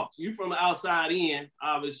your thoughts? You're from the outside in,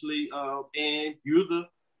 obviously, and you're the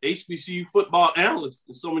HBCU football analyst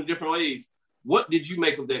in so many different ways. What did you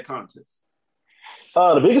make of that contest?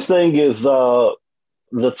 The biggest thing is the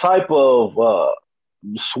type of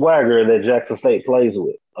swagger that Jackson State plays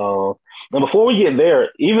with. And before we get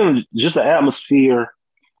there, even just the atmosphere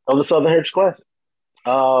of the Southern Heritage Classic.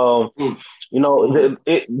 You know,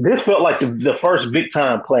 this felt like the first big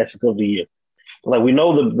time classic of the year. Like we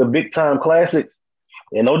know the big time classics,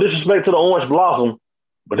 and no disrespect to the Orange Blossom,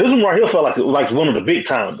 but this one right here felt like one of the big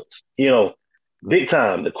timers. You know, big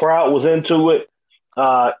time. The crowd was into it.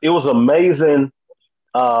 It was amazing.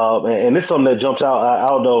 And this is something that jumps out. I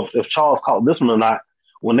don't know if Charles caught this one or not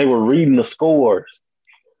when they were reading the scores,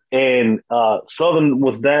 and Southern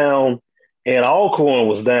was down and Alcorn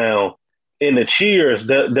was down. And the cheers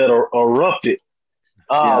that erupted,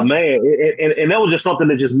 man, and that was just something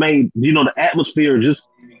that just made the atmosphere just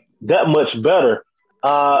that much better.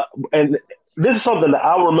 And this is something that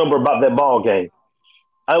I remember about that ball game.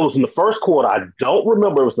 I was in the first quarter. I don't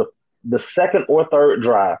remember it was the second or third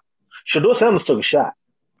drive. Shedeur Sanders took a shot.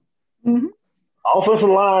 Mm-hmm. Offensive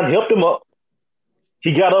line helped him up.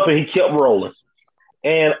 He got up and he kept rolling.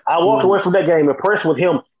 And I walked away from that game impressed with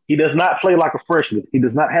him. He does not play like a freshman. He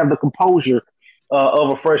does not have the composure of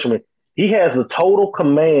a freshman. He has the total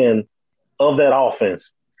command of that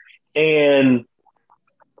offense. And,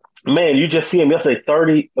 man, you just see him yesterday,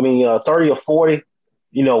 30 or 40,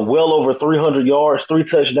 well over 300 yards, 3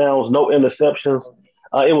 touchdowns, no interceptions.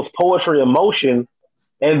 It was poetry in motion.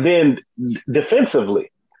 And then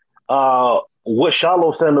defensively, what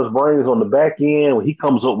Shiloh Sanders brings on the back end, when he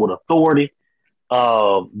comes up with authority,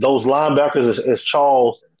 those linebackers, as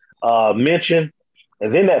Charles mentioned,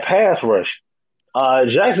 and then that pass rush.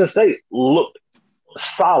 Jackson State looked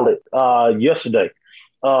solid yesterday.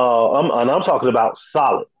 I'm talking about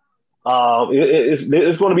solid.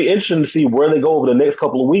 It's going to be interesting to see where they go over the next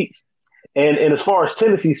couple of weeks. And as far as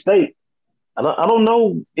Tennessee State, I don't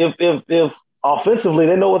know if offensively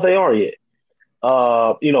they know what they are yet.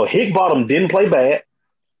 Hickbottom didn't play bad,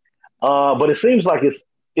 but it seems like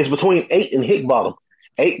it's between 8 and Hickbottom.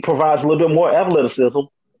 8 provides a little bit more athleticism.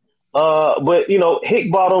 But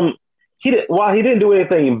Hickbottom, while he didn't do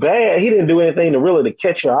anything bad, he didn't do anything to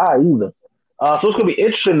catch your eye either. So it's going to be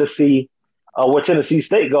interesting to see where Tennessee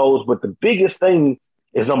State goes. But the biggest thing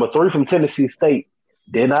is number 3 from Tennessee State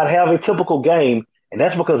did not have a typical game, and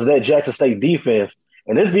that's because of that Jackson State defense.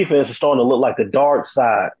 And this defense is starting to look like the dark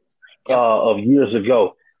side of years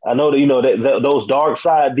ago. I know that those dark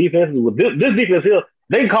side defenses with this defense here,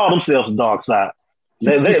 they call themselves the dark side.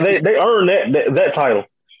 They earned that title.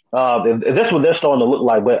 That's what they're starting to look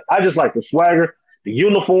like. But I just like the swagger, the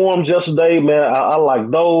uniforms yesterday, man. I like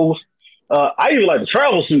those. I even like the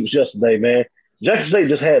travel suits yesterday, man. Jackson State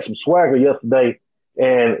just had some swagger yesterday,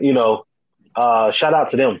 and shout out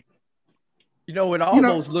to them. It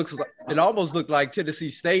almost looked like Tennessee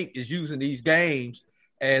State is using these games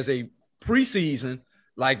as a preseason,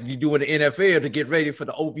 like you do in the NFL, to get ready for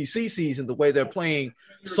the OVC season. The way they're playing,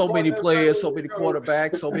 so many players, so many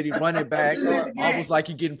quarterbacks, so many running backs, almost like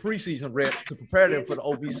you're getting preseason reps to prepare them for the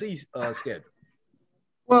OVC schedule.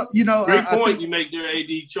 Well, great point you make there,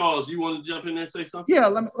 AD. Charles, you want to jump in there and say something? Yeah,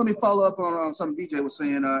 let me follow up on something BJ was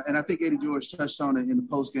saying, and I think Eddie George touched on it in the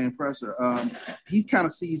post-game presser. He kind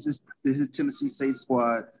of sees his Tennessee State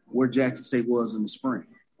squad where Jackson State was in the spring.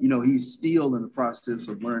 He's still in the process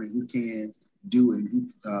of learning who can do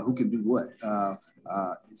and who can do what.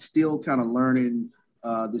 Still kind of learning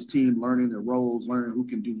this team, learning their roles, learning who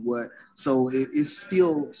can do what. So it's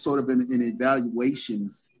still sort of an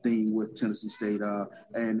evaluation thing with Tennessee State,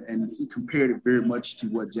 and he compared it very much to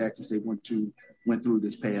what Jackson State went through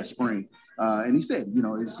this past spring. And he said,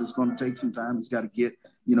 it's going to take some time. He's got to get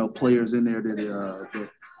players in there that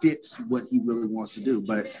fits what he really wants to do.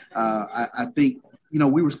 But I think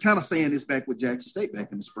we were kind of saying this back with Jackson State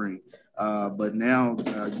back in the spring, but now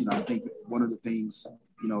I think one of the things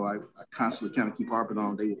I constantly kind of keep harping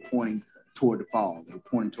on, they were pointing toward the fall. They were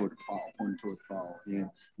pointing toward the fall. And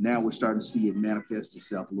now we're starting to see it manifest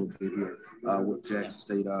itself a little bit here with Jackson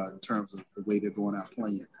State in terms of the way they're going out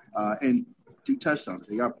playing. And he touched on it.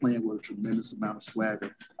 They are playing with a tremendous amount of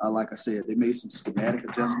swagger. Like I said, they made some schematic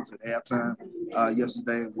adjustments at halftime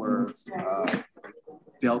yesterday where they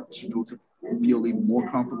felt feel even more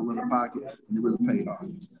comfortable in the pocket, and it really paid off.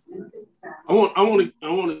 I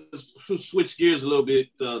want to switch gears a little bit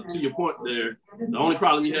to your point there. The only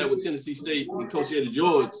problem you have with Tennessee State and Coach Eddie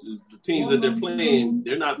George is the teams that they're playing.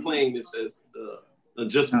 They're not playing this as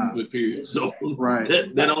adjustment period, so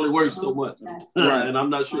that only works so much. And I'm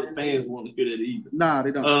not sure the fans want to hear that either. Nah,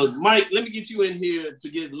 they don't. Mike, let me get you in here to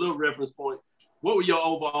get a little reference point. What were your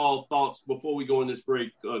overall thoughts before we go in this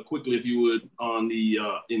break, quickly, if you would, on the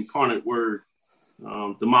incarnate word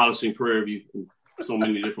demolishing Prairie View in so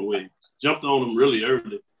many different ways? Jumped on them really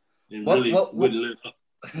early and wouldn't let up.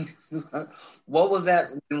 What was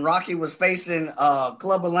that when Rocky was facing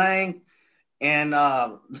Clubber Lang and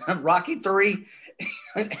Rocky 3?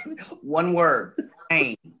 One word,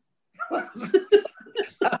 pain. I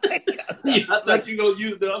thought you were going to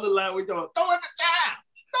use the other line. We're going, throw in the towel.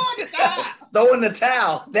 Throw in the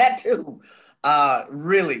towel. That too.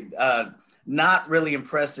 Really, not really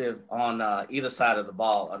impressive on either side of the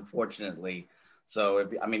ball, unfortunately. So,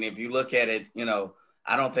 if you look at it,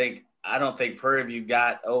 I don't think Prairie View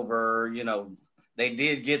got over. They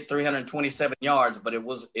did get 327 yards, but it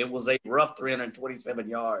was a rough 327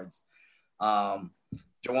 yards.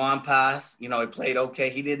 Jawan Pass, he played okay.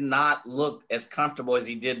 He did not look as comfortable as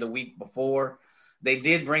he did the week before. They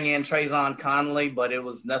did bring in Trayvon Connolly, but it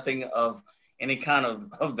was nothing of any kind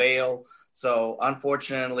of avail. So,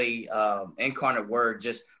 unfortunately, Incarnate Word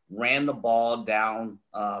just ran the ball down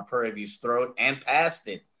Prairie View's throat and passed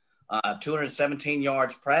it. 217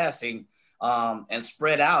 yards passing and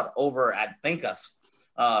spread out over, I think,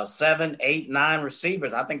 7, 8, 9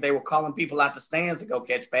 receivers. I think they were calling people out the stands to go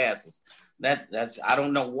catch passes. That's I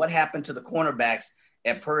don't know what happened to the cornerbacks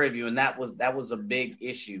at Prairie View, and that was a big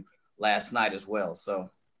issue last night as well. So,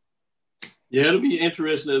 yeah, it'll be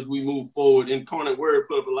interesting as we move forward. Incarnate Word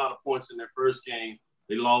put up a lot of points in their first game.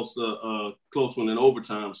 They lost a close one in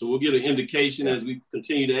overtime. So we'll get an indication as we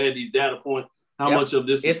continue to add these data points, how much of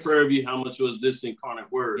this is Prairie View, how much was this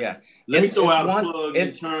Incarnate Word. Yeah. Let me throw out a plug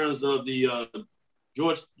in terms of the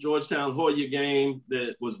Georgetown Hoya game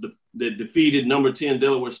that defeated number 10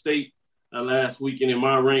 Delaware State last weekend in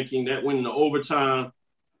my ranking. That went into overtime.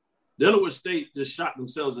 Delaware State just shot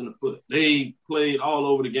themselves in the foot. They played all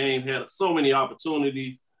over the game, had so many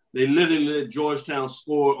opportunities. They literally let Georgetown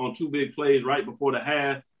score on 2 big plays right before the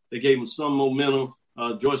half. They gave them some momentum.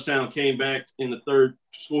 Georgetown came back in the third,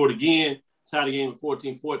 scored again, tied the game at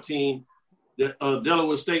 14-14.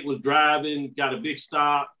 Delaware State was driving, got a big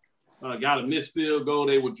stop, got a missed field goal.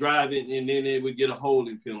 They were driving, and then they would get a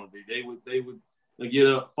holding penalty. They would get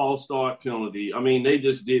a false start penalty. They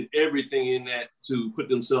just did everything in that to put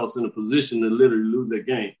themselves in a position to literally lose that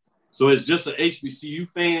game. So as just an HBCU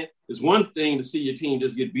fan, it's one thing to see your team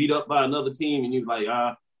just get beat up by another team and you're like,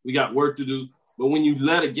 we got work to do. But when you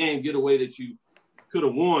let a game get away that you could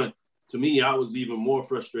have won, to me, I was even more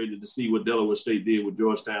frustrated to see what Delaware State did with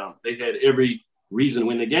Georgetown. They had every reason to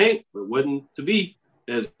win the game, but it wasn't to be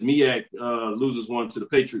as MEAC loses one to the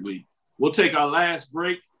Patriot League. We'll take our last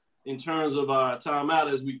break in terms of our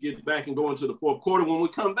timeout as we get back and go into the fourth quarter. When we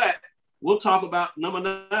come back, we'll talk about number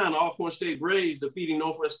 9, Alcorn State Braves defeating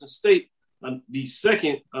Northwestern State, the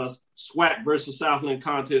second SWAC versus Southland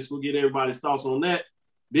contest. We'll get everybody's thoughts on that.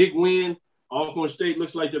 Big win. Alcorn State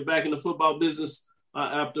looks like they're back in the football business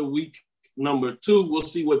after week number 2. We'll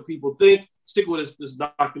see what people think. Stick with us. This is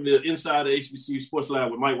Dr. Bill inside the HBCU Sports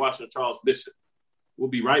Lab with Mike Washington and Charles Bishop. We'll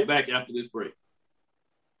be right back after this break.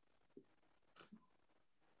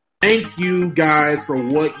 Thank you guys for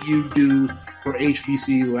what you do for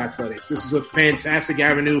HBCU athletics. This is a fantastic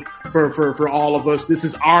avenue for all of us. This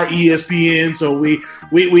is our ESPN. So we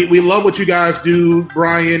love what you guys do.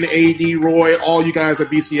 Brian, AD, Roy, all you guys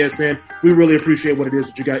at BCSN. We really appreciate what it is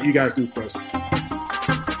that you guys do for us.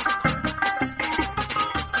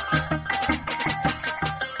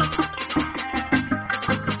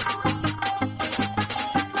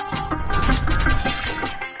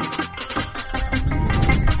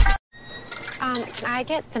 I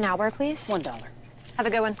get the now bar, please? $1. Have a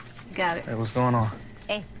good one. Got it. Hey, what's going on?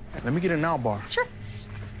 Hey. Let me get a now bar. Sure.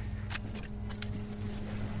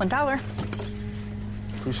 $1.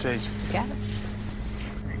 Appreciate you. Got it.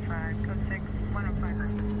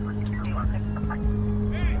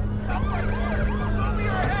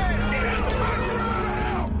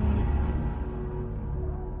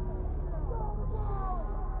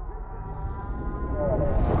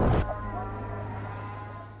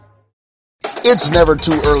 It's never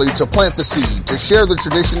too early to plant the seed, to share the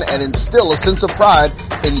tradition, and instill a sense of pride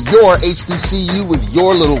in your HBCU with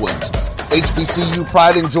your little ones. HBCU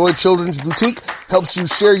Pride and Joy Children's Boutique helps you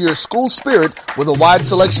share your school spirit with a wide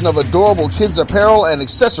selection of adorable kids apparel and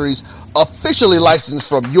accessories officially licensed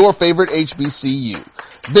from your favorite HBCU.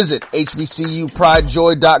 Visit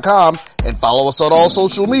hbcupridejoy.com and follow us on all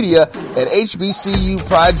social media at HBCU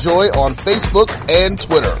Pride Joy on Facebook and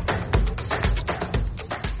Twitter.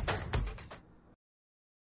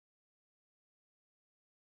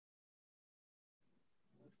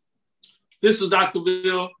 This is Dr.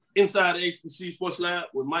 Bill inside the HBC Sports Lab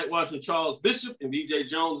with Mike Washington, Charles Bishop, and BJ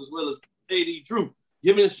Jones, as well as AD Drew.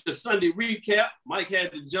 Giving us your Sunday recap. Mike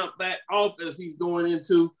had to jump back off as he's going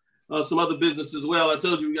into some other business as well. I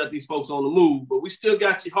told you we got these folks on the move, but we still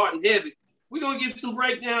got you hot and heavy. We're going to get some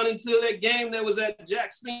breakdown into that game that was at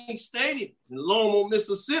Jack Spinks Stadium in Longmont,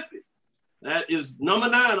 Mississippi. That is number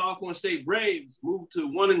 9, Alcorn State Braves, moved to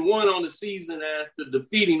 1-1 on the season after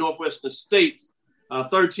defeating Northwestern State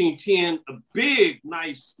 13-10. A big,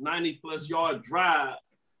 nice 90-plus yard drive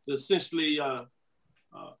to essentially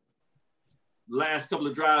last couple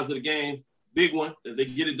of drives of the game. Big one, as they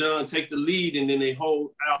get it done, take the lead, and then they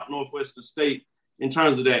hold out Northwestern State in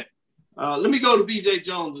terms of that. Let me go to BJ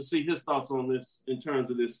Jones and see his thoughts on this in terms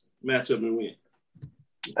of this matchup and win.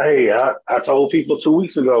 Hey, I told people 2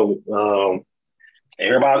 weeks ago,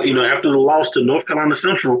 everybody, after the loss to North Carolina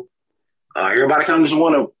Central, everybody kind of just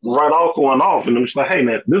want to write Alcorn off, and I'm just like, hey,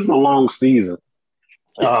 man, this is a long season.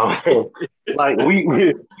 Like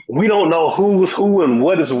we don't know who's who and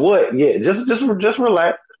what is what yet. Just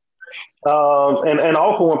relax. And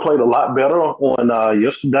Alcorn played a lot better on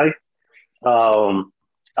yesterday.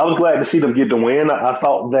 I was glad to see them get the win. I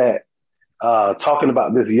thought that talking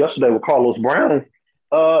about this yesterday with Carlos Brown,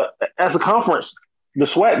 as a conference, the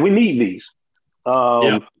SWAC, we need these.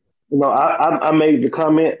 I made the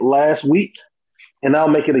comment last week, and I'll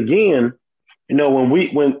make it again.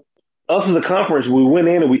 When us as a conference, we went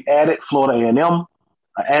in and we added Florida A&M,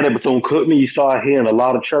 added Bethune-Cookman. You start hearing a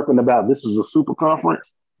lot of chirping about this is a super conference.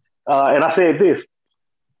 And I said this,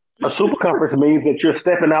 a super conference means that you're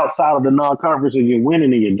stepping outside of the non-conference and you're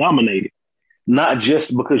winning and you're dominating, not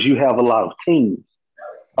just because you have a lot of teams.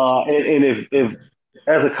 And if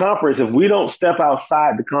as a conference, if we don't step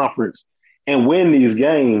outside the conference and win these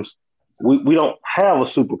games, we don't have a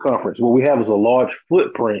super conference. What we have is a large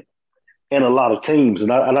footprint and a lot of teams.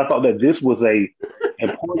 And I thought that this was a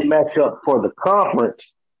important matchup for the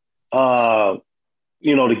conference, to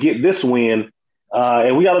get this win.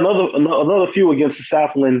 And we got another few against the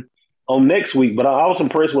Southland on next week. But I was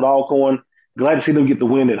impressed with Alcorn. Glad to see them get the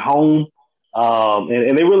win at home.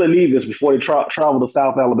 And they really need this before they travel to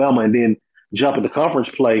South Alabama and then jump into conference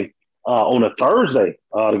play on a Thursday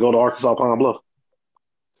to go to Arkansas Pine Bluff.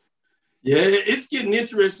 Yeah, it's getting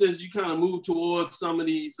interesting as you kind of move towards some of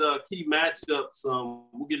these key matchups.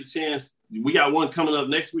 We'll get a chance. We got one coming up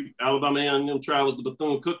next week. Alabama A&M travels to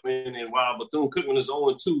Bethune-Cookman, and while Bethune-Cookman is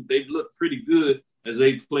 0-2, they've looked pretty good as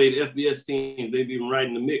they played FBS teams. They've been right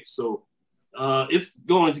in the mix. So it's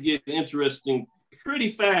going to get interesting pretty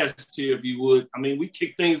fast here, if you would. I mean, we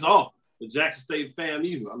kick things off with Jackson State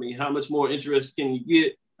FAMU. I mean, how much more interest can you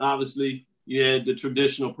get? Obviously, you had the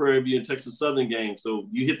traditional Prairie View and Texas Southern game, so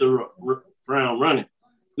you hit the ground running.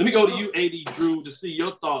 Let me go to you, AD Drew, to see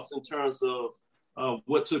your thoughts in terms of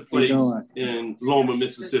what took place in Loma,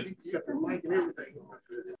 Mississippi.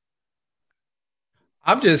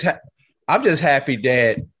 I'm just happy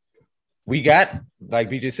that we got, like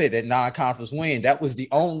we just said, that non-conference win. That was the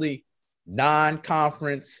only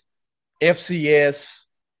non-conference FCS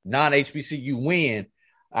non-HBCU win.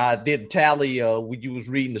 I did a tally when you was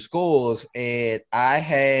reading the scores, and I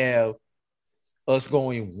have us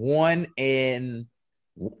going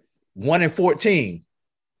 1-14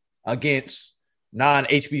 against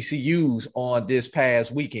non-HBCUs on this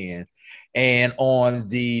past weekend. And on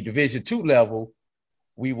the Division II level,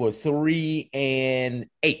 we were 3-8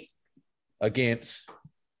 against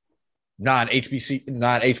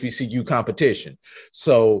non-HBCU competition.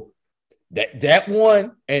 So that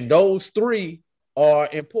one and those three are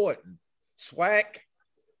important. SWAC,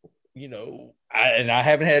 I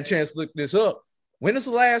haven't had a chance to look this up. When is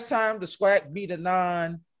the last time the SWAC beat a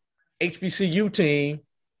non-HBCU team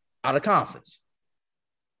out of conference?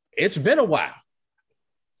 It's been a while.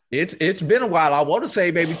 It's been a while. I want to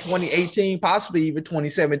say maybe 2018, possibly even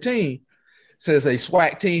 2017, since a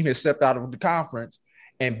SWAC team has stepped out of the conference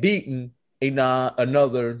and beaten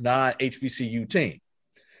another non-HBCU team.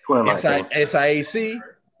 SIAC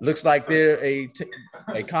looks like they're a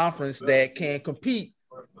conference that can compete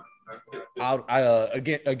out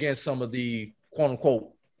against some of the quote unquote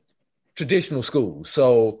traditional schools.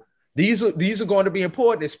 So these are going to be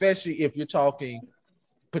important, especially if you're talking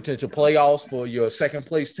potential playoffs for your second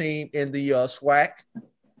place team in the SWAC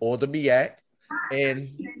or the MEAC,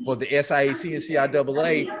 and for the SIAC and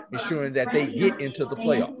CIAA, ensuring that they get into the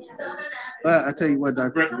playoffs. I tell you what,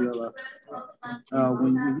 Dr. Bill,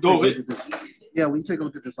 when you take a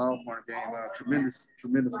look at this Alcorn game,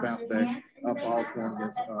 tremendous bounce back for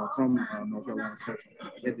Alcorn from North Carolina Central,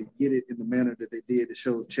 and to get it in the manner that they did to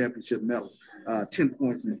show the championship medal, 10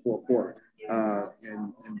 points in the fourth quarter,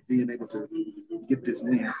 and being able to get this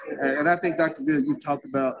win. And I think, Dr. Bill, you talked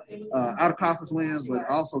about out-of-conference wins, but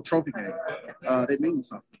also trophy games. They mean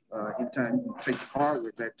something. Anytime you can take some hard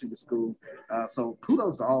work back to your school. So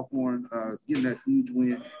kudos to Alcorn getting that huge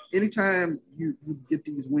win. Anytime you get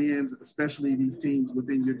these wins, especially these teams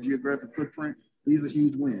within your geographic footprint, these are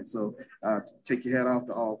huge wins. So take your hat off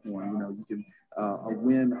to Alcorn. You know, you can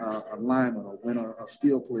win a lineman or win a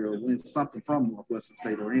skill player or win something from Northwestern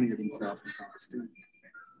State or any of these Southern Conference teams.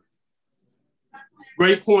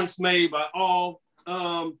 Great points made by all.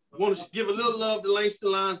 Want to give a little love to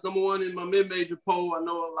Langston Lions, number one in my mid-major poll. I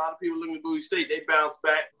know a lot of people looking at Bowie State. They bounced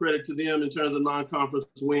back. Credit to them in terms of non-conference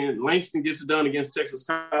win. Langston gets it done against Texas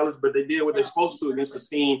College, but they did what they're supposed to against a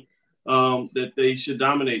team that they should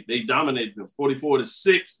dominate. They dominated them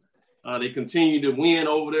 44-6. They continue to win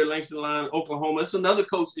over there. Langston Lions, Oklahoma. That's another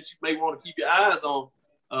coach that you may want to keep your eyes on.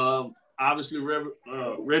 Obviously,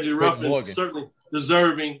 Reggie Ruffin certainly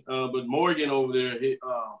deserving, but Morgan over there,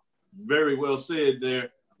 very well said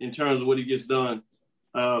there in terms of what he gets done.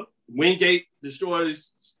 Wingate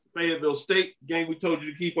destroys Fayetteville State, game we told you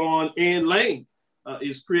to keep on, and Lane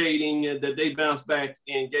is creating that they bounced back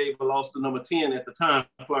and gave a loss to number 10 at the time,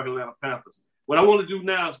 Clark Atlanta Panthers. What I want to do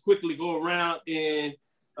now is quickly go around and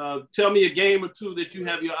tell me a game or two that you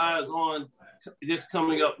have your eyes on this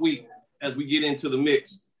coming up week as we get into the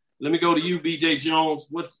mix. Let me go to you, BJ Jones.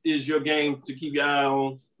 What is your game to keep your eye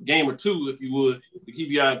on? Game or two, if you would, to keep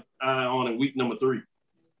your eye on in week number 3.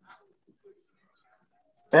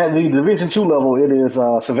 At the Division II level, it is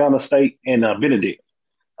Savannah State and Benedict.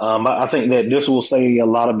 I think that this will say a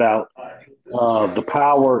lot about the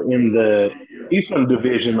power in the Eastern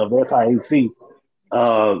Division of SIAC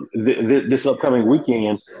this upcoming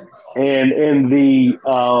weekend. And in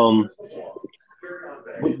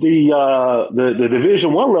with the Division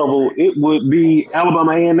I level, it would be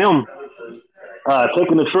Alabama A&M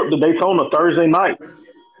taking a trip to Daytona Thursday night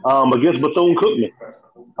against Bethune-Cookman.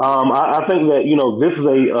 I think that, you know, this is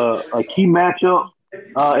a key matchup,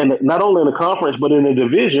 and not only in the conference but in the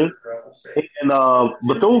division. And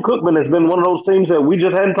Bethune-Cookman has been one of those teams that we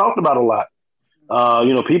just hadn't talked about a lot.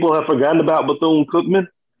 You know, people have forgotten about Bethune-Cookman,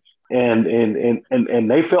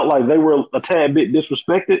 and they felt like they were a tad bit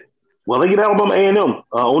disrespected. Well, they get Alabama A&M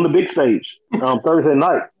on the big stage Thursday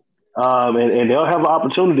night, and they'll have an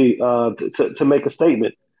opportunity to make a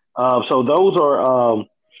statement. So those are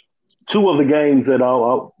two of the games that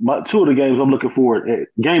I'm looking for,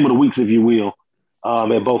 game of the weeks, if you will,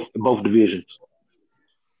 at both divisions.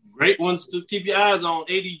 Great ones to keep your eyes on.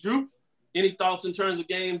 AD Drew, any thoughts in terms of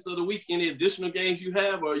games of the week? Any additional games you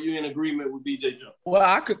have, or are you in agreement with BJ Jones? Well,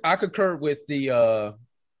 I concur with the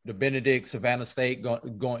Benedict Savannah State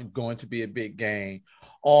going to be a big game.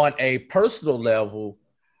 On a personal level,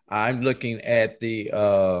 I'm looking at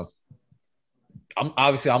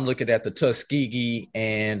I'm looking at the Tuskegee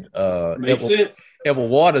and Edward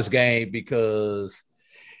Waters game, because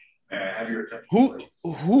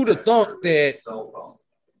who'd have thought that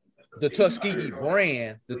the Tuskegee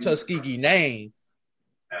brand, the Tuskegee name,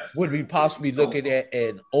 would be possibly looking at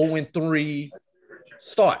an 0-3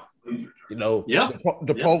 start. You know,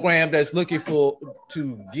 the program that's looking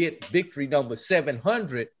to get victory number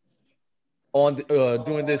 700 on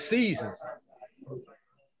during this season,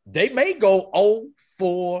 they may go 0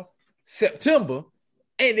 for September,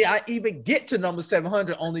 and I even get to number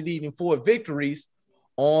 700, only needing 4 victories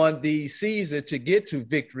on the season to get to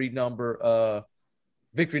victory number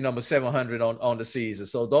 700 on the season.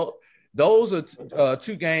 So those are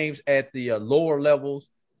 2 games at the lower levels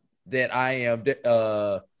that I am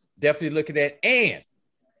definitely looking at, and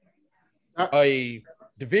a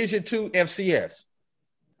Division II FCS.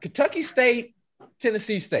 Kentucky State,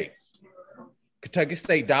 Tennessee State. Kentucky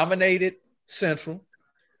State dominated Central,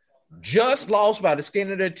 just lost by the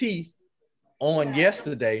skin of their teeth on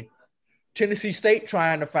yesterday. Tennessee State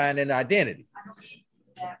trying to find an identity.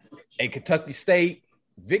 A Kentucky State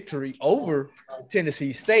victory over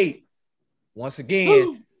Tennessee State once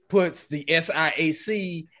again puts the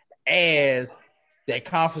SIAC as that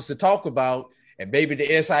conference to talk about, and maybe the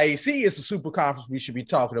SIAC is the super conference we should be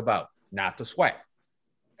talking about, not the SWAC.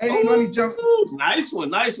 Hey, let me jump. Nice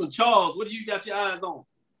one, Charles. What do you got your eyes on?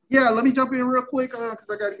 Yeah, let me jump in real quick because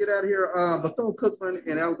I got to get out of here. Bethune-Cookman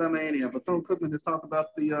and Alabama A&M. Bethune-Cookman has talked about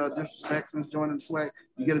the disrespect since joining the SWAC.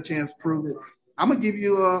 You get a chance to prove it. I'm going to give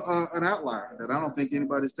you an outlier that I don't think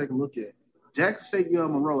anybody's taking a look at. Jackson State UL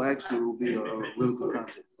Monroe actually will be a really good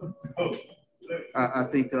contest. I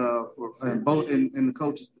think both the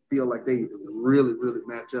coaches feel like they really, really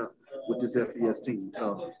match up with this FBS team.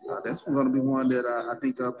 So that's going to be one that I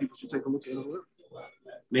think people should take a look at as well.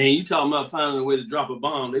 Man, you talking about finding a way to drop a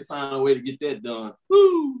bomb. They find a way to get that done.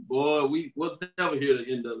 Woo, boy, we'll never hear the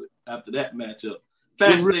end of it after that matchup.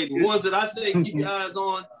 Fascinating. Ones that I say keep your eyes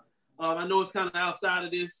on. I know it's kind of outside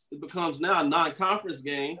of this. It becomes now a non-conference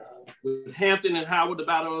game with Hampton and Howard, the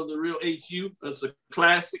battle of the real HU. That's a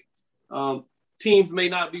classic. Teams may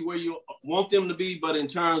not be where you want them to be, but in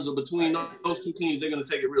terms of between those two teams, they're going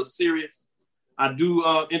to take it real serious. I do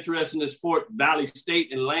interest in this Fort Valley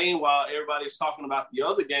State and Lane while everybody's talking about the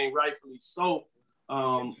other game, rightfully so,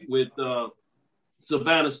 with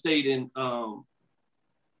Savannah State and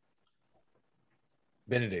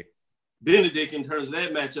Benedict in terms of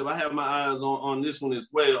that matchup. I have my eyes on this one as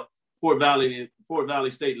well. Fort Valley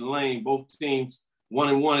State and Lane, both teams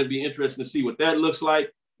 1-1. It'd be interesting to see what that looks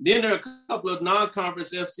like. Then there are a couple of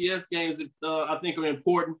non-conference FCS games that I think are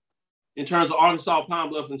important in terms of Arkansas, Pine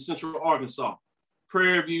Bluff, and Central Arkansas,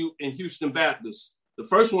 Prairie View, and Houston Baptist. The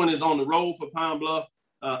first one is on the road for Pine Bluff.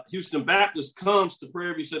 Houston Baptist comes to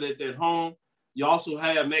Prairie View so that they're at home. You also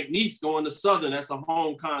have McNeese going to Southern. That's a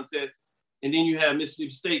home contest. And then you have Mississippi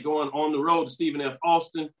State going on the road to Stephen F.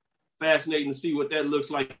 Austin. Fascinating to see what that looks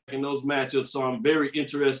like in those matchups. So I'm very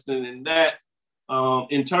interested in that.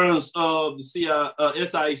 In terms of the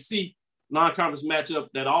SIAC non-conference matchup,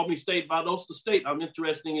 that Albany State, Valdosta State, I'm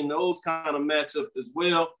interested in those kind of matchups as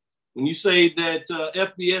well. When you say that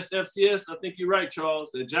FBS, FCS, I think you're right,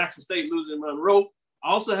 Charles, that Jackson State losing Monroe. I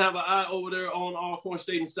also have an eye over there on Alcorn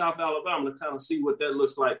State in South Alabama to kind of see what that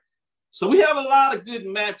looks like. So we have a lot of good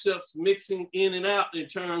matchups mixing in and out in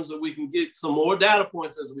terms of we can get some more data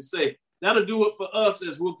points, as we say. That'll do it for us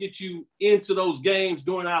as we'll get you into those games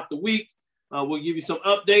during out the week. We'll give you some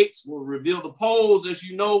updates. We'll reveal the polls, as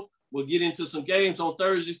you know. We'll get into some games on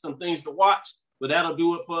Thursday, some things to watch. But that'll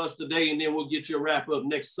do it for us today, and then we'll get you a wrap-up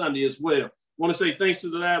next Sunday as well. I want to say thanks to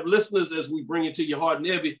the live listeners as we bring it to you hard and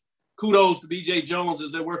heavy. Kudos to BJ Jones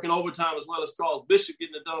as they're working overtime, as well as Charles Bishop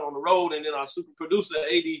getting it done on the road, and then our super producer,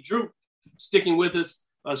 A.D. Drew, sticking with us.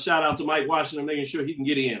 Shout out to Mike Washington, making sure he can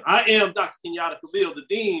get in. I am Dr. Kenyatta Cavill, the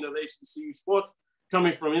Dean of HBCU Sports,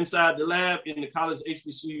 coming from inside the lab in the College of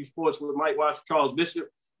HBCU Sports with Mike Washington, Charles Bishop,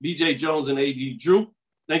 BJ Jones, and A.D. Drew.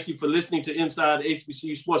 Thank you for listening to Inside the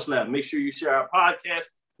HBCU Sports Lab. Make sure you share our podcast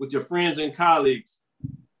with your friends and colleagues.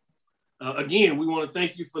 Again, we want to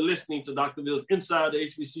thank you for listening to Dr. Bill's Inside the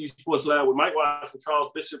HBCU Sports Lab with Mike Washington and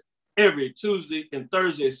Charles Bishop every Tuesday and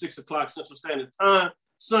Thursday at 6 o'clock Central Standard Time,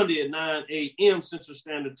 Sunday at 9 a.m. Central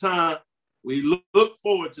Standard Time. We look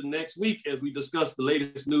forward to next week as we discuss the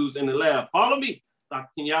latest news in the lab. Follow me, Dr.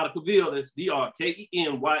 Kenyatta Cavill. That's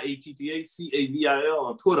DrKenyattaCavil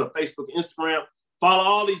on Twitter, Facebook, and Instagram. Follow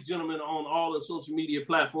all these gentlemen on all the social media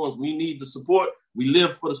platforms. We need the support. We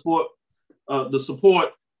live for the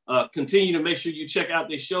support. Continue to make sure you check out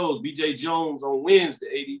their shows. BJ Jones on Wednesday,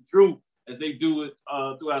 A.D. Drew, as they do it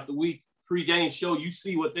throughout the week. Pre-game show, you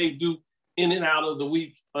see what they do in and out of the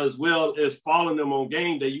week, as well as following them on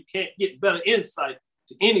game day. You can't get better insight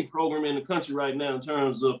to any program in the country right now in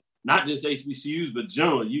terms of not just HBCUs, but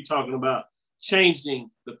generally. You're talking about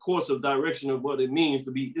changing the course of direction of what it means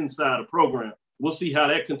to be inside a program. We'll see how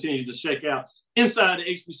that continues to shake out. Inside the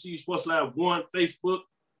HBCU Sports Lab 1 Facebook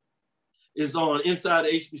is on Inside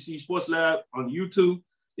the HBCU Sports Lab on YouTube.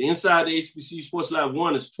 The Inside the HBCU Sports Lab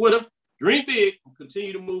 1 is Twitter. Dream big. We'll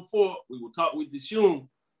continue to move forward. We will talk with you soon.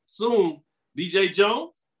 BJ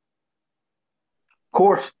Jones. Of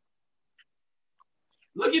course.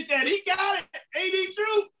 Look at that. He got it. A.D.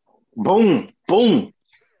 Drew. Boom. Boom.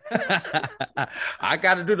 I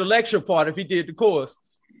got to do the lecture part if he did the course.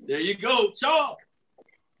 There you go, Charles.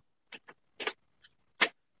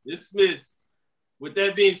 Dismissed. With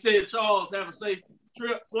that being said, Charles, have a safe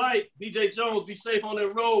flight. BJ Jones, be safe on that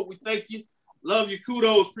road. We thank you. Love you.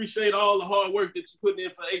 Kudos. Appreciate all the hard work that you're putting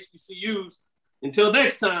in for HBCUs. Until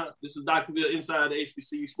next time, this is Dr. Bill Inside the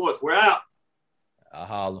HBCU Sports. We're out. I'll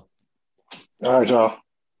holler. All right, y'all.